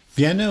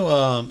 Yeah,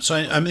 no. So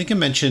I think I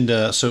mentioned.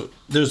 So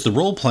there's the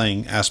role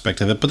playing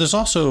aspect of it, but there's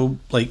also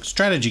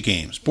strategy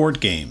games, board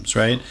games,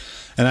 right?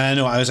 And I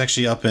know I was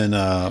actually up in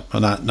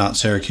not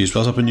Syracuse, but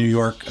I was up in New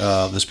York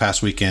this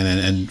past weekend,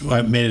 and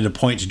I made it a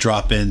point to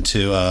drop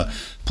into a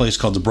place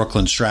called the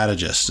Brooklyn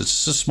Strategist.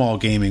 It's a small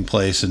gaming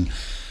place,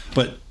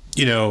 but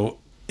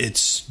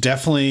it's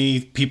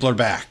definitely people are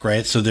back,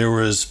 right? So there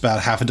was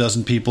about half a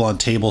dozen people on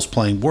tables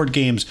playing board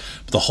games,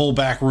 but the whole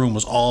back room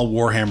was all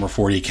Warhammer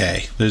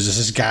 40K. There's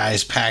this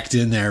guys packed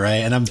in there,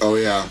 right? And I'm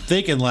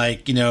thinking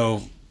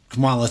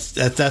come on,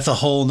 that's a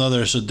whole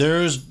nother. So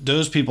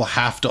those people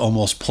have to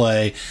almost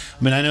play.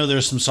 I mean, I know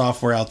there's some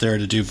software out there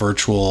to do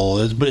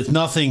virtual, but if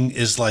nothing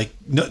is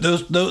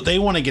those they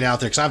want to get out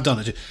there, because I've done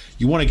it too.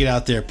 You want to get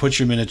out there, put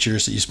your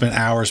miniatures that you spent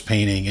hours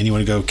painting, and you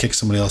want to go kick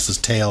somebody else's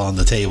tail on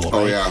the table. Right?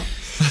 Oh yeah.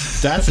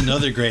 That's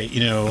another great,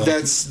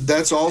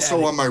 That's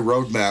also on my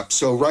roadmap.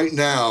 So right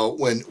now,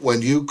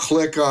 when you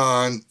click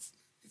on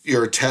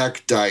your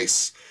attack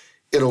dice,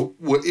 it'll,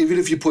 even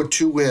if you put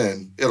 2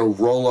 in, it'll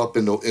roll up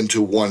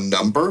into one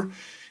number.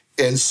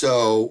 And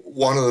so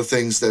one of the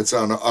things that's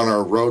on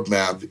our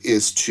roadmap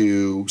is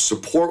to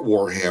support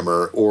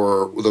Warhammer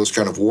or those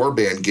kind of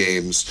warband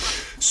games,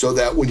 so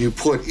that when you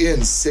put in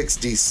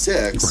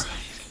 6d6,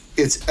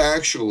 it's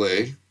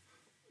actually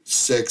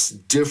 6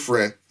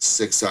 different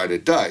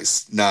 6-sided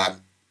dice, not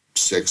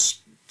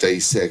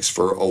 6d6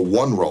 for a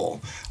 1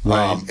 roll.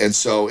 Right. And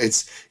so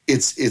it's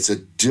a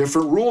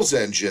different rules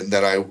engine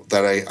that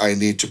I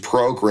need to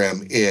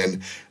program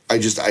in.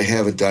 I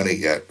haven't done it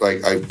yet.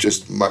 Like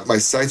my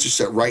sights are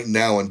set right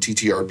now on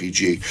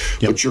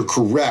TTRPG. But you're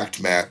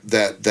correct, Matt,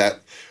 that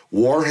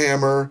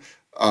Warhammer.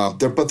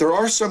 But there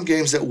are some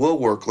games that will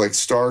work, like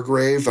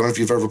Stargrave. I don't know if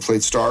you've ever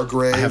played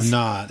Stargrave. I have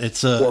not.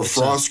 It's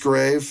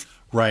Frostgrave.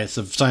 Right, it's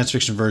a science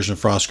fiction version of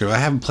Frostgrave. I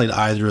haven't played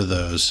either of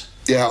those.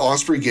 Yeah,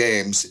 Osprey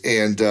Games,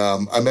 and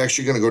I'm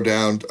actually going to go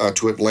down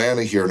to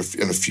Atlanta here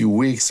in a few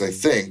weeks, I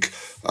think,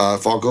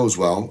 if all goes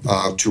well,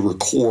 to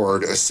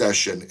record a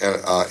session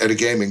at a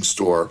gaming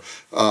store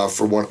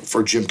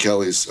for Jim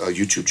Kelly's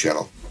YouTube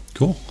channel.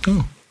 Cool.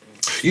 Oh.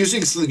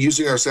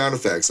 Using our sound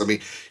effects. I mean,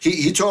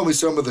 he told me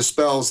some of the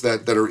spells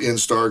that are in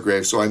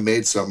Stargrave, so I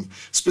made some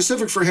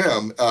specific for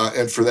him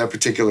and for that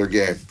particular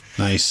game.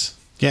 Nice.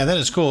 Yeah, that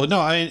is cool. No,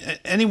 I mean,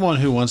 anyone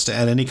who wants to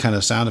add any kind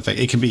of sound effect,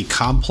 it can be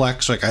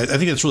complex. Like I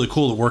think it's really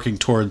cool that working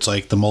towards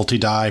like the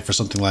multi-die for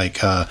something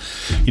like, and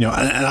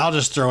I'll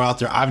just throw out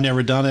there, I've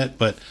never done it,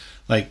 but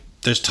like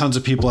there's tons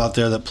of people out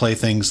there that play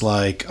things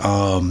like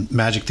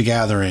Magic the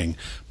Gathering,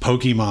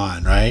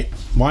 Pokemon, right?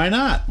 Why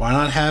not? Why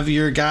not have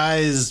your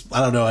guys,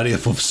 I don't know any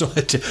of them, so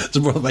it's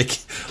more like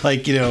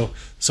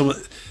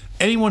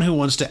anyone who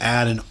wants to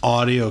add an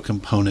audio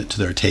component to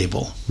their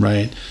table,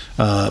 right?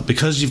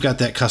 Because you've got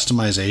that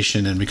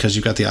customization and because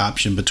you've got the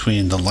option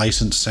between the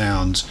licensed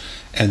sounds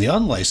and the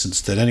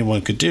unlicensed that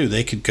anyone could do,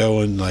 they could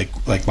go and like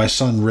my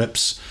son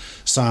rips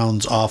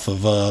sounds off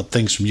of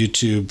things from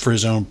YouTube for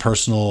his own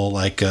personal,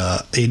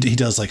 he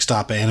does like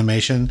stop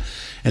animation,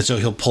 and so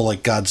he'll pull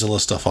like Godzilla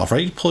stuff off,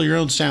 right? You can pull your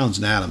own sounds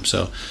and add them.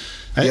 So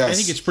I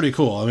think it's pretty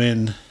cool. I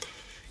mean,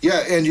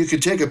 yeah, and you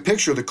could take a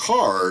picture of the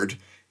card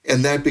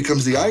and that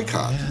becomes the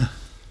icon,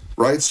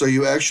 right? So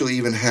you actually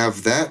even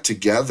have that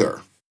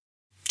together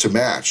to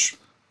match.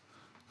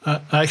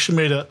 I actually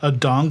made a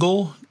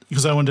dongle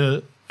because I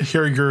wanted to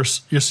hear your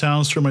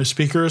sounds through my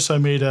speakers. I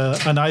made an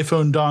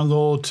iPhone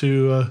dongle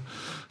to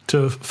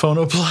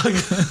phono plug,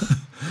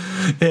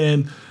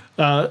 and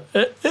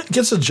it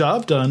gets the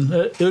job done.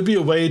 It would be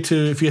a way to,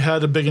 if you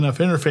had a big enough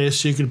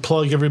interface, you could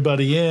plug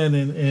everybody in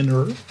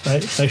and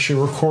actually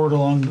record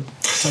along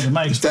the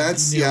mics.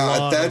 That's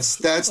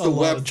the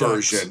web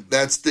version.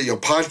 That's the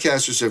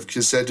podcasters have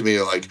said to me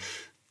like,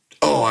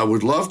 "Oh, I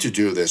would love to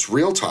do this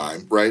real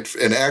time, right?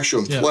 And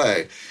actual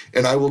play."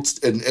 And I will,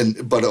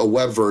 but a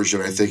web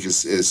version I think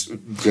is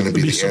going to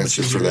be the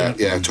answer for that.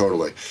 Yeah,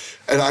 totally.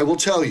 And I will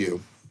tell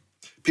you,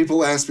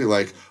 people ask me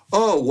like,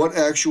 "Oh, what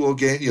actual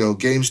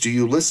games do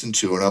you listen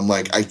to?" And I'm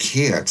like, I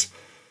can't.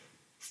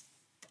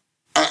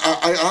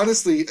 I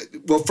honestly,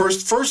 well,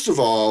 first of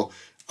all,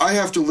 I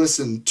have to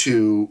listen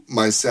to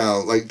my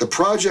sound. Like the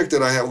project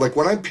that I have, like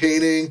when I'm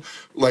painting,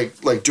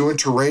 like doing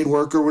terrain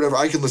work or whatever,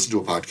 I can listen to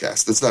a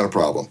podcast. That's not a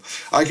problem.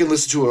 I can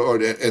listen to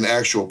an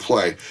actual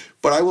play.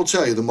 But I will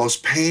tell you, the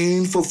most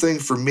painful thing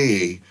for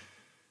me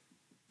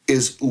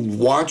is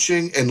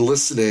watching and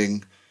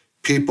listening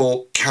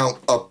people count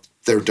up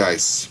their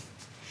dice.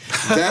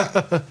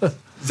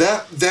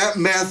 That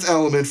math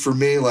element for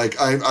me, like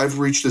I've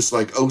reached this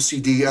like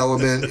OCD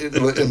element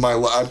in my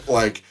life.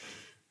 Like,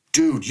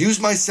 dude, use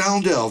my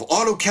sound delve,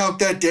 auto count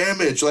that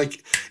damage.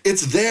 Like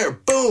it's there,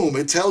 boom,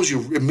 it tells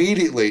you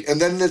immediately,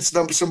 and then it's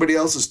somebody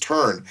else's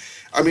turn.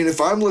 I mean, if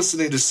I'm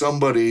listening to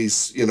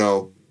somebody's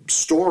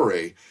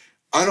story,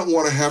 I don't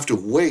want to have to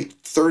wait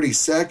 30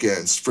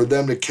 seconds for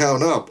them to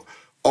count up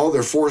all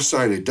their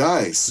 4-sided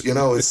dice.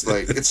 It's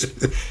like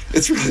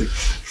it's really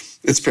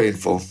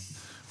painful.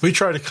 We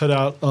try to cut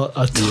out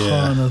a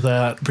ton of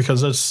that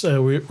because it's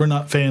we're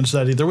not fans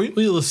of that either. We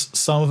list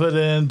some of it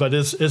in, but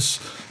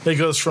it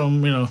goes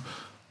from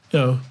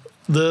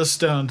this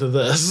down to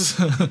this.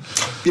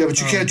 Yeah, but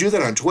you can't do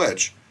that on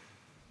Twitch.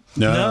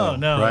 No.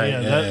 Right.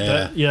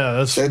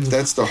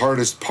 That's the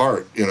hardest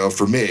part,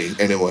 for me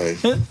anyway.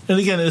 And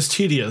again, it's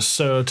tedious.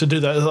 So to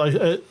do that, like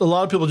a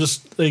lot of people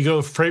they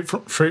go straight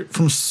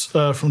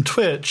from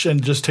Twitch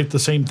and just take the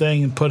same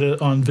thing and put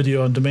it on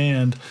video on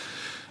demand,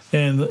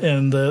 and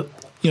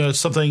it's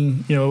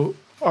something,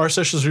 our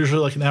sessions are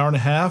usually like an hour and a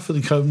half,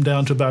 and they come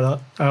down to about an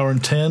hour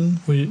and 10.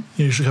 We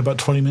usually have about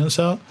 20 minutes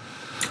out.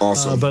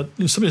 Awesome. But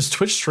some of these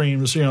Twitch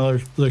streams,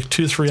 like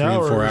 2-3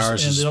 hours. 4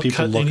 hours, and just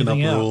people looking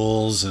up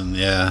rules and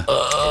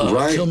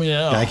right. Kill me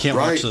out. Yeah, I can't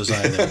watch those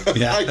either.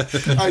 Yeah.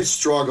 I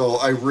struggle.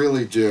 I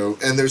really do.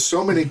 And there's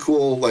so many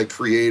cool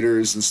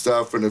creators and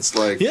stuff, and it's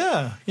like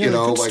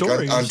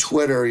on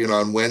Twitter,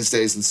 on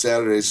Wednesdays and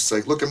Saturdays, it's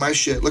like look at my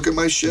shit, look at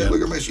my shit,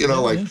 look at my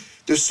shit.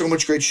 There's so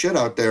much great shit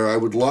out there. I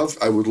would love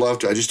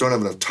to. I just don't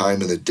have enough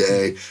time in the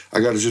day. I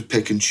got to just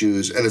pick and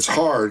choose. And it's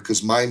hard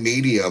because my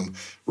medium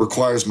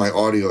requires my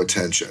audio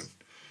attention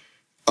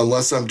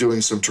unless I'm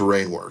doing some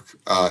terrain work.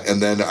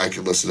 And then I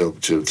can listen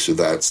to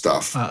that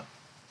stuff.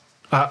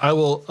 I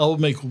will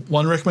make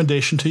one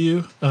recommendation to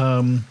you.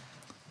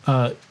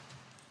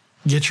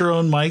 Get your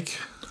own mic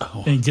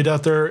and get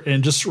out there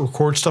and just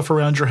record stuff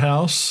around your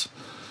house.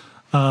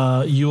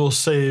 You will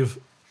save...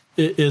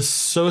 It is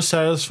so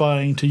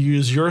satisfying to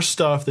use your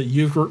stuff that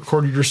you've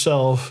recorded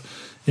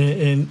yourself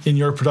in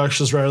your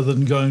productions rather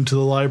than going to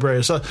the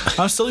library. So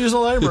I'm still using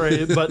the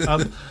library, but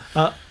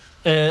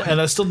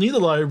and I still need the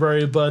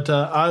library, but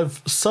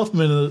I've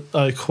supplemented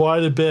it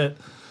quite a bit.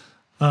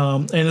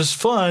 And it's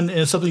fun, and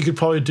it's something you could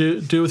probably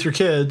do with your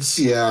kids.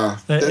 Yeah.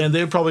 And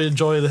they would probably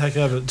enjoy the heck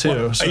out of it, too.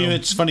 Well, so.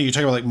 It's funny, you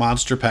talk about like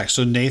monster packs.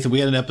 So, Nathan, we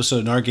had an episode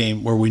in our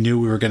game where we knew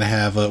we were going to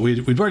have,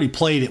 we'd already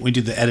played it. We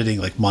did the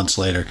editing like months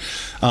later.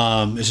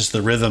 It's just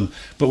the rhythm.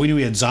 But we knew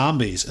we had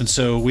zombies. And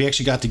so we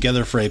actually got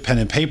together for a pen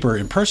and paper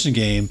in-person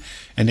game.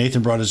 And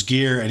Nathan brought his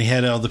gear, and he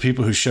had all the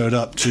people who showed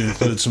up, to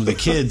include some of the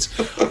kids,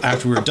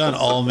 after we were done,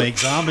 all make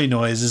zombie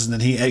noises. And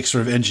then he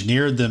sort of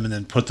engineered them and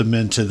then put them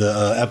into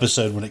the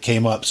episode when it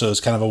came up. So it's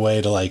kind of a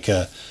way to like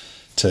to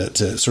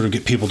sort of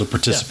get people to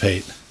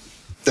participate. Yeah.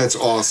 That's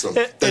awesome.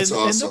 That's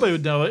awesome. And nobody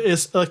would know it.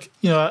 It's like,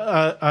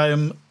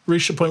 I'm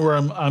reached a point where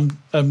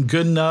I'm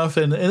good enough,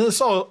 and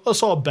it's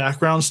all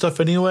background stuff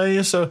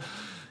anyway. So.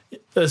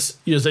 They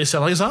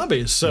sound like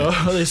zombies, so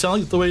they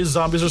sound like the way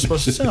zombies are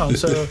supposed to sound.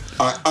 So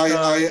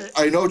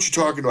I know what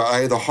you're talking about. I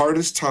had the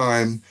hardest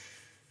time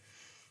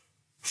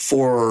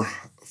for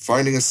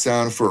finding a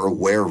sound for a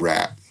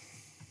were-rat.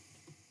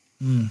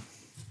 The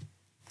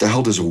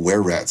hell does a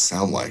were-rat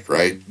sound like,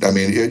 right? I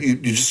mean, you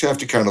just have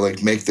to kind of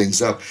like make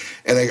things up,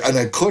 and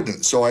I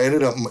couldn't. So I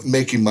ended up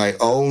making my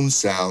own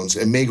sounds,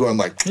 and me going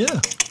like,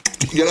 yeah.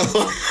 You know,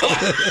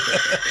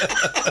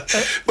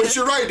 but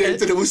you're right,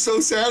 Nathan. It was so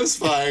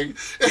satisfying.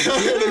 And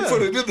I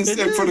put it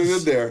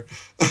in there.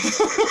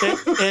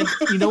 and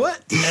you know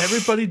what?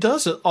 Everybody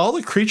does it.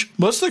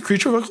 Most of the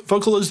creature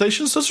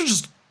vocalizations, those are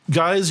just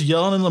guys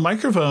yelling in the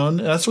microphone.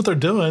 That's what they're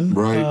doing.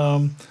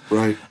 Right.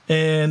 Right.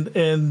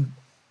 And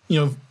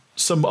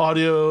some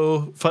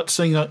audio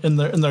futzing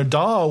in their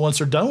DAW once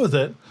they're done with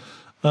it.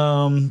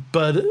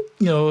 But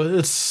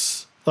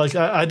it's like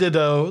I did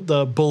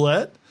the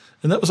bullet.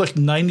 And that was like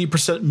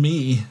 90%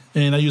 me,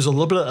 and I used a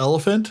little bit of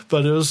elephant,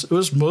 but it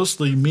was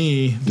mostly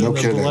me doing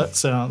the bullet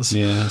sounds.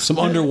 Yeah, some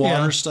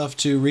underwater stuff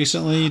too.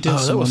 Recently, you did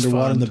some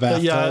underwater fun. In the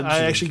bathtub.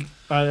 Yeah,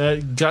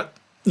 I got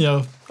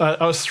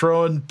I was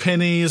throwing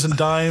pennies and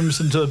dimes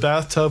into the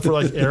bathtub for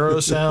like arrow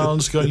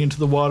sounds going into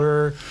the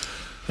water,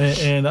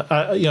 and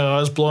I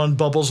was blowing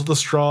bubbles with a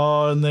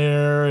straw in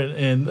there,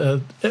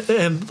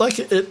 and like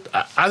it.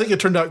 I think it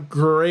turned out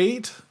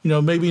great.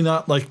 Maybe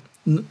not like.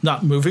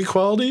 Not movie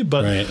quality,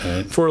 but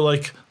right. For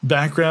like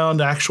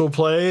background actual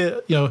play,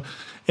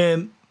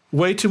 and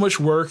way too much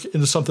work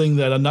into something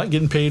that I'm not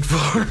getting paid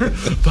for,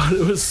 but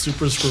it was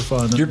super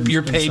fun.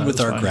 You're paid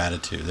with our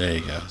gratitude. There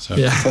you go. So.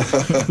 Yeah.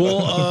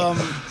 Well,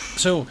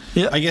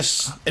 I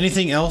guess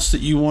anything else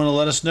that you want to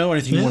let us know?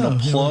 Anything you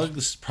want to plug? Yeah.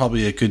 This is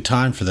probably a good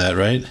time for that,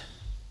 right?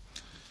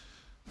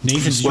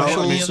 Nathan, do you have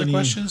any other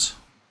questions?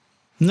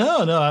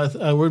 No,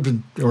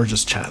 we're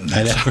just chatting.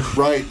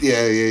 Right?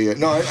 Yeah.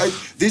 No,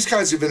 these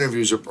kinds of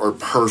interviews are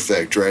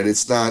perfect, right?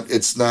 It's not.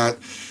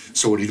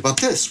 So what do you do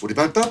about this? What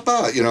do you about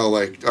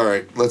like, all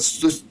right,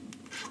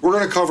 we're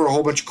going to cover a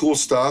whole bunch of cool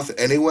stuff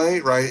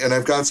anyway, right? And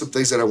I've got some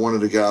things that I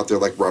wanted to get out there,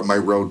 like my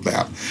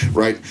roadmap,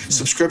 right? Mm-hmm.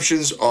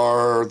 Subscriptions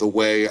are the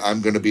way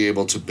I'm going to be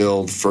able to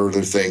build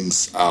further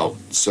things out.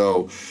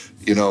 So,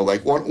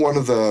 like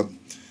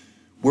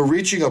we're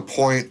reaching a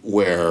point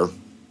where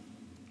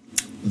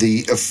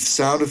the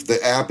sound of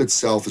the app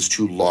itself is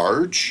too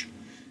large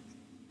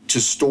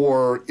to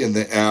store in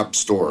the app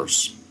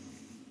stores.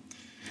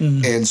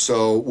 Mm-hmm. And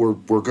so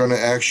we're going to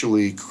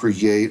actually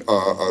create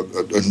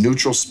a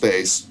neutral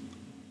space.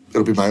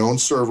 It'll be my own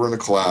server in the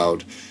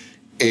cloud,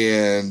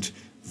 and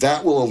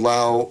that will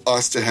allow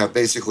us to have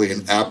basically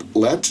an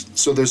applet.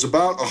 So there's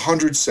about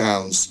 100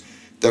 sounds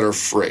that are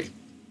free.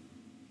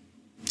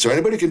 So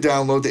anybody can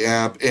download the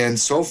app, and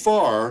so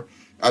far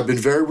I've been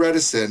very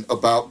reticent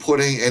about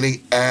putting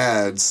any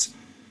ads.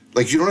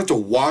 Like, you don't have to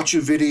watch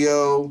a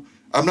video.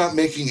 I'm not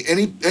making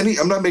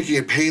I'm not making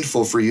it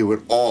painful for you at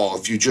all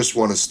if you just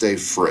want to stay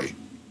free.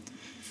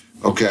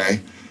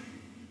 Okay?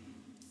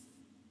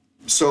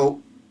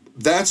 So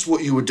that's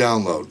what you would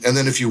download. And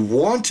then if you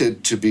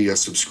wanted to be a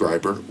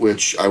subscriber,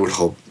 which I would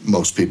hope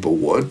most people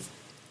would,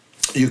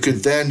 you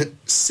could then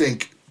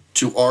sync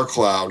to our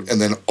cloud,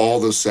 and then all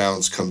those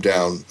sounds come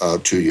down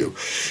to you.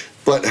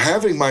 But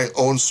having my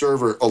own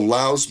server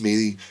allows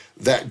me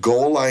that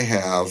goal I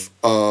have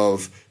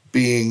of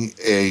being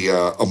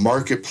a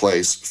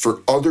marketplace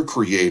for other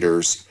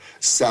creators'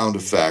 sound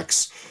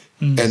effects,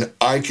 and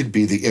I could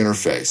be the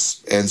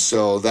interface. And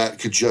so that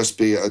could just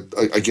be,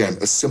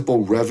 a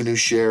simple revenue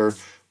share.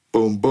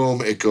 Boom,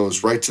 boom, it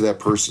goes right to that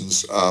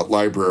person's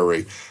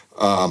library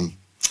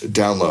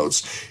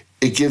downloads.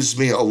 It gives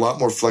me a lot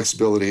more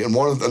flexibility. And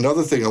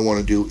another thing I want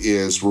to do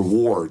is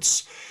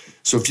rewards.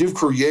 So if you've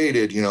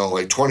created,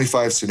 like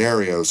 25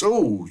 scenarios,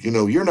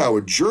 you're now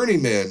a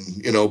journeyman,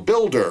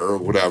 builder or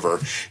whatever.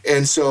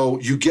 And so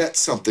you get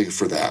something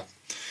for that.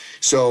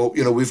 So,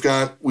 I've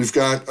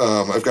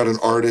got an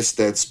artist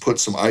that's put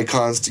some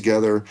icons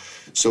together.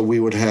 So we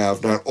would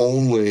have not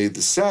only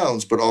the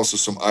sounds, but also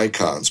some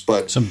icons,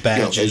 but some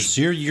badges.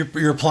 So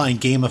you're applying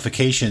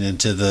gamification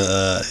into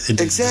the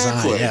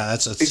exactly. Design. Yeah,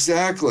 that's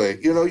exactly.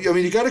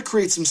 You got to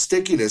create some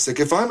stickiness. Like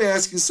if I'm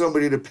asking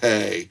somebody to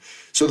pay,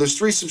 so there's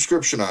 3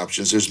 subscription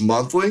options. There's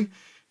monthly,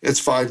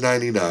 it's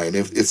 $5.99.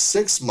 If it's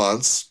 6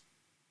 months,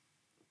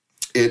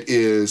 it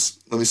is,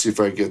 let me see if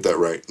I can get that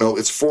right. No,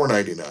 it's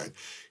 $4.99.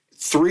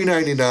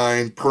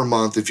 $3.99 per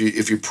month if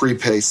you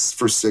prepay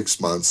for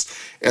 6 months,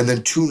 and then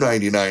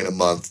 $2.99 a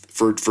month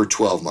for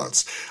 12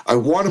 months. I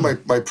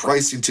wanted my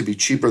pricing to be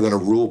cheaper than a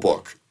rule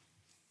book,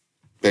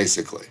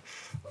 basically.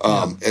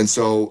 And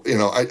so,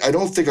 I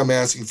don't think I'm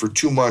asking for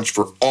too much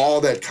for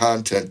all that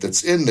content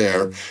that's in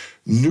there.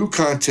 New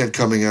content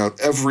coming out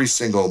every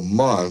single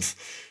month.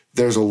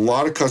 There's a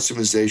lot of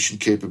customization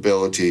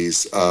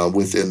capabilities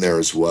within there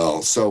as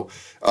well. So,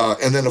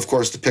 and then, of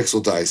course, the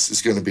pixel dice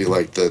is going to be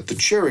like the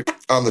cherry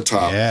on the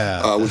top,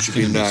 which would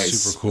be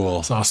nice. Super cool.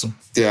 It's awesome.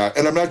 Yeah,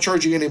 and I'm not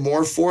charging any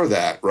more for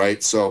that,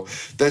 right? So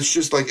that's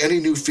just like any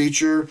new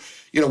feature.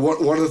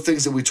 One of the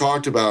things that we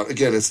talked about,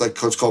 again, it's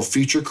called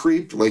feature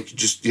creep. Like,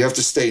 you have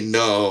to say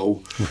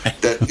no.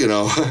 Right.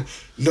 That,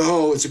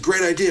 no, it's a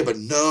great idea, but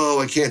no,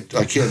 I can't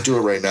do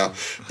it right now.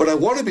 But I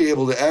want to be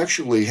able to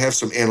actually have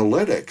some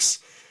analytics.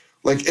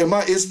 Like,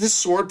 is this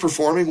sword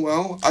performing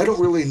well? I don't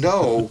really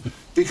know,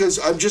 because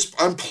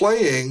I'm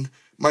playing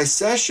my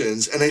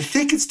sessions and I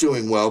think it's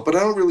doing well, but I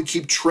don't really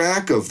keep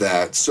track of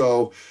that.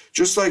 So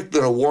just like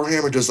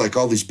Warhammer does like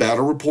all these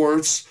battle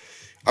reports,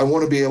 I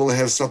want to be able to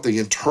have something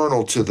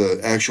internal to the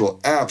actual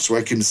app so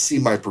I can see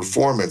my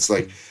performance.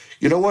 Like,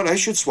 you know what? I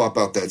should swap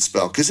out that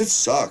spell because it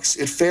sucks.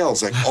 It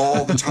fails like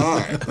all the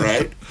time,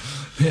 right?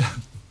 Yeah.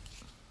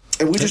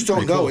 And we just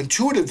don't know. Cool.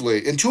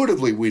 Intuitively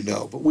we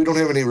know, but we don't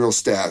have any real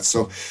stats.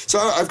 So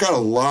I've got a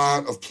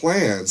lot of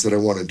plans that I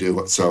want to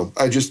do. So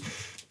I just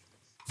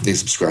need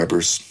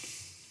subscribers.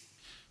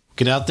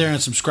 Get out there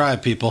and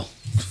subscribe, people.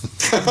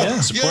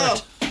 Yeah,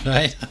 support. Yeah.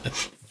 Right?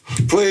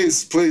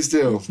 Please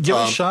do. Give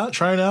it a shot.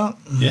 Try it out.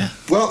 Yeah.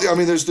 Well, I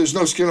mean, there's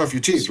no skin off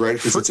your teeth, right?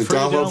 Because it's a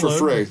download for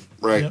free,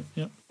 right?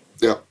 Yep.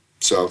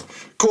 So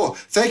cool.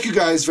 Thank you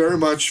guys very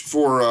much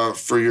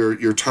for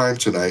your time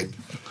tonight.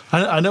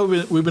 I know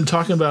we've been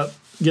talking about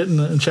getting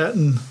and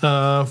chatting.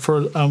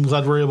 I'm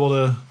glad we're able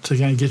to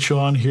kind of get you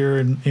on here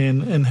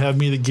and have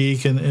me the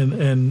geek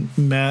and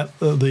Matt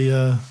Matt.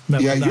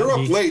 Yeah, you're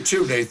geek. Up late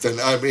too, Nathan.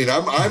 I mean,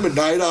 I'm a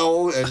night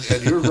owl,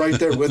 and you're right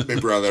there with me,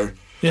 brother.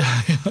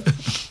 Yeah.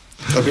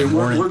 I mean,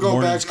 we're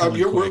going back.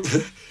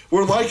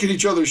 We're liking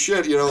each other's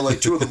shit,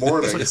 like 2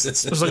 a.m.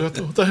 It's like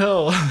what the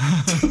hell?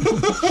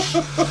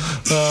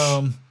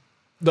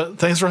 But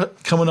thanks for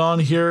coming on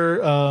here.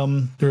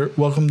 You're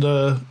welcome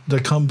to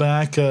come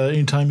back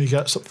anytime you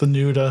got something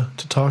new to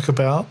talk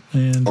about.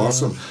 And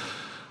awesome.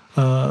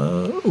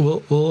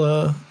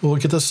 We'll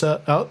get this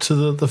out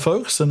to the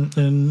folks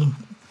and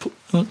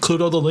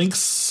include all the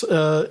links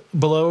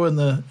below in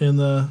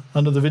the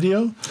under the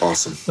video.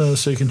 Awesome.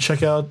 So you can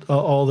check out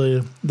all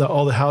the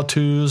how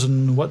tos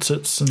and what's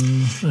its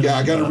and yeah.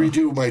 I got to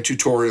redo my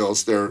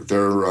tutorials.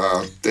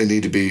 They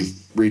need to be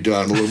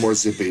redone, a little more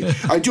zippy.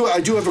 I do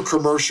have a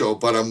commercial,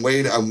 but I'm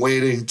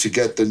waiting to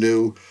get the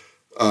new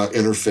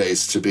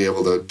interface to be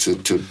able to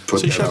put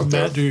so you that out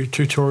there. Matt do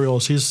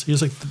tutorials.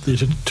 He's like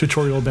the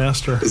tutorial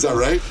master. Is that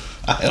right?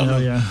 I don't know.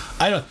 Yeah.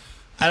 I don't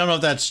know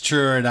if that's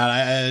true or not.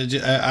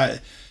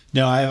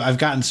 I've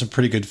gotten some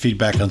pretty good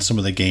feedback on some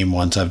of the game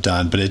ones I've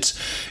done, but it's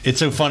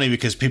so funny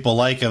because people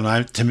like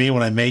them. To me,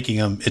 when I'm making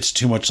them, it's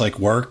too much like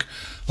work.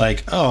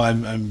 Like,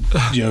 I'm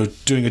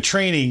doing a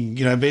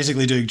training. I'm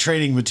basically doing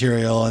training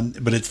material,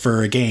 but it's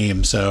for a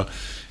game. So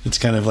it's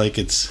kind of like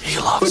he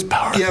loves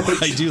PowerPoint. Yeah,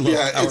 but I do love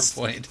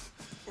PowerPoint.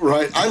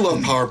 Right, I love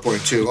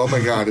PowerPoint too. Oh my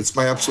God, it's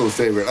my absolute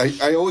favorite.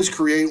 I always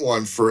create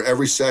one for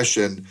every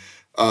session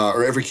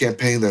or every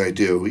campaign that I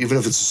do, even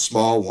if it's a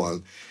small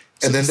one.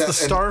 And then it's the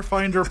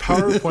Starfinder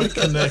PowerPoint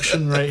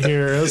connection right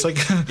here. It's like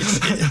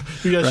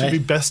you guys should be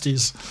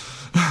besties.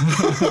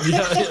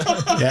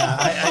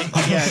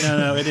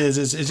 No, it is.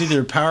 It's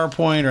either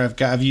PowerPoint or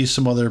I've used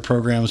some other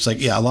programs.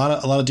 Like a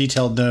lot of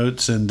detailed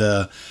notes, and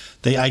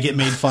I get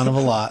made fun of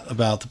a lot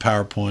about the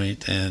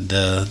PowerPoint and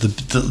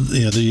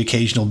the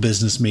occasional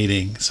business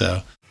meeting.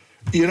 So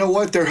you know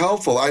what? They're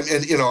helpful. I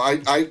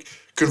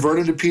convert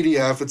into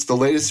PDF. It's the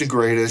latest and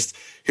greatest.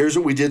 Here's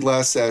what we did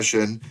last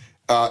session.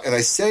 And I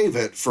save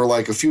it for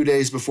like a few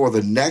days before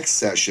the next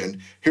session.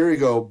 Here you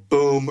go,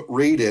 boom,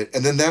 read it.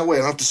 And then that way I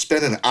don't have to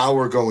spend an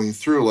hour going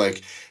through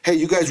like, hey,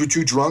 you guys were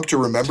too drunk to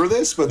remember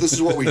this, but this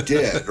is what we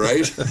did,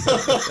 right?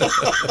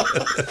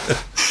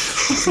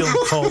 Feeling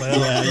called out.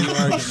 Yeah, you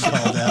are getting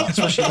called out,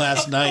 especially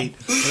last night,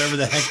 whatever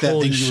the heck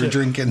that thing you were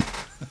drinking.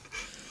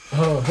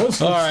 Oh,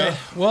 all right.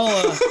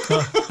 Well,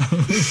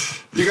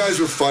 you guys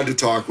were fun to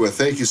talk with.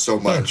 Thank you so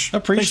much. I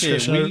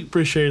appreciate it. I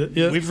appreciate it.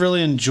 Yeah. We've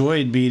really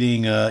enjoyed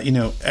meeting.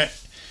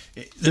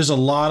 There's a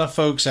lot of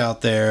folks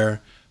out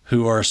there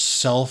who are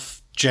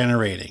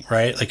self-generating,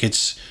 right? Like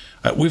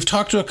we've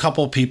talked to a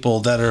couple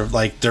people that are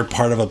like they're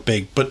part of a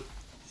big, but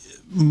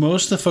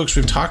most of the folks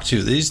we've talked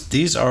to,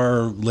 these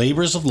are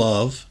labors of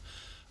love.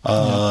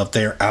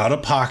 They're out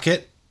of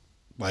pocket,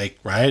 like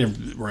right,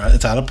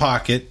 it's out of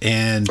pocket,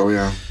 and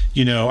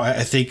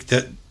I think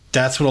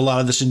that's what a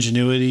lot of this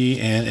ingenuity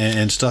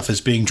and stuff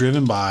is being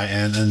driven by,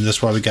 and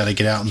that's why we got to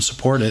get out and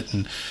support it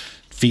and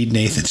feed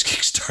Nathan's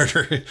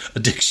Kickstarter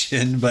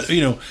addiction, but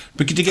to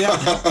get out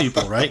and help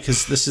people, right?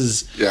 Because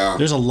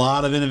there's a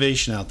lot of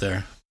innovation out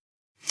there.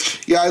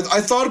 Yeah,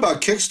 I thought about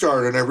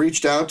Kickstarter, and I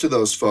reached out to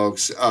those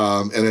folks,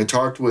 and I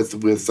talked with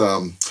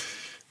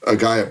a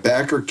guy at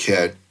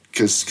BackerKit,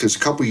 because a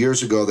couple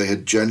years ago they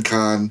had Gen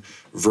Con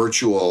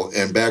virtual,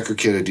 and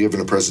BackerKit had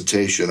given a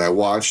presentation. I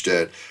watched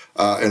it,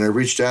 and I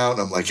reached out,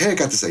 and I'm like, hey, I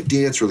got this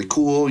idea. It's really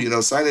cool.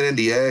 Sign an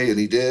NDA, and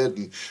he did,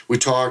 and we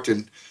talked,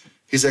 and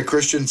he's like,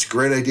 Christian, it's a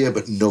great idea,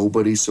 but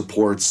nobody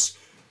supports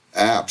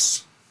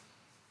apps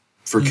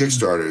for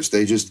Kickstarters.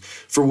 They just,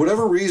 for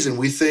whatever reason,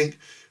 we think,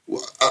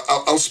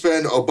 I'll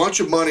spend a bunch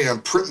of money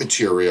on print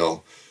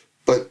material,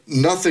 but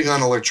nothing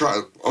on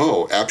electronic.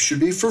 Oh, apps should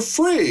be for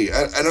free.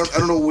 I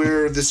don't know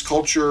where this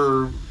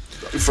culture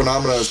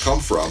phenomena has come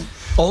from.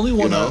 Only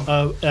one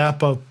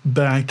app I've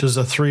backed is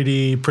a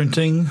 3D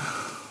printing.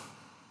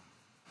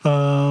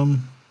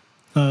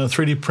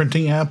 3D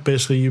printing app.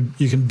 Basically,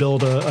 you can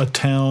build a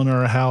town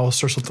or a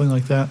house or something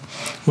like that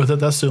with it.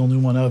 That's the only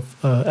one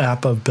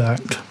app I've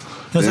backed.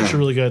 That's actually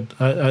really good.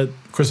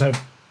 Of course, I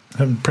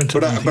haven't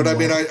printed. But I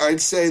mean,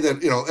 I'd say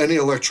that any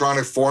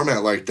electronic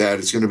format like that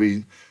is going to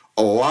be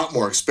a lot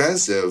more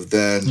expensive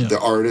than the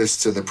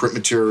artists and the print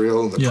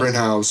material and the print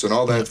house and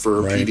all that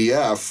for a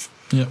PDF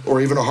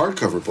or even a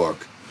hardcover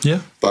book.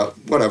 Yeah. But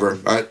whatever.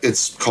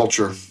 It's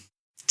culture.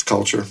 It's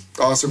culture.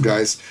 Awesome,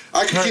 guys.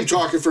 I could keep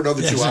talking for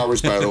another 2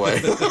 hours, by the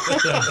way.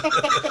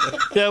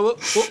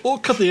 We'll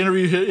cut the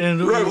interview here.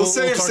 And we'll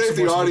save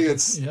the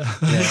audience.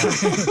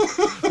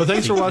 Well,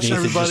 thanks for watching,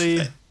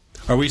 everybody.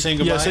 Are we saying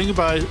goodbye? Yeah, saying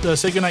goodbye.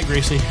 Say goodnight,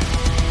 Gracie.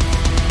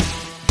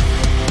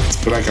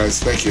 Good night, guys.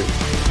 Thank you.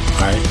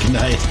 All right, good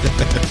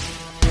night.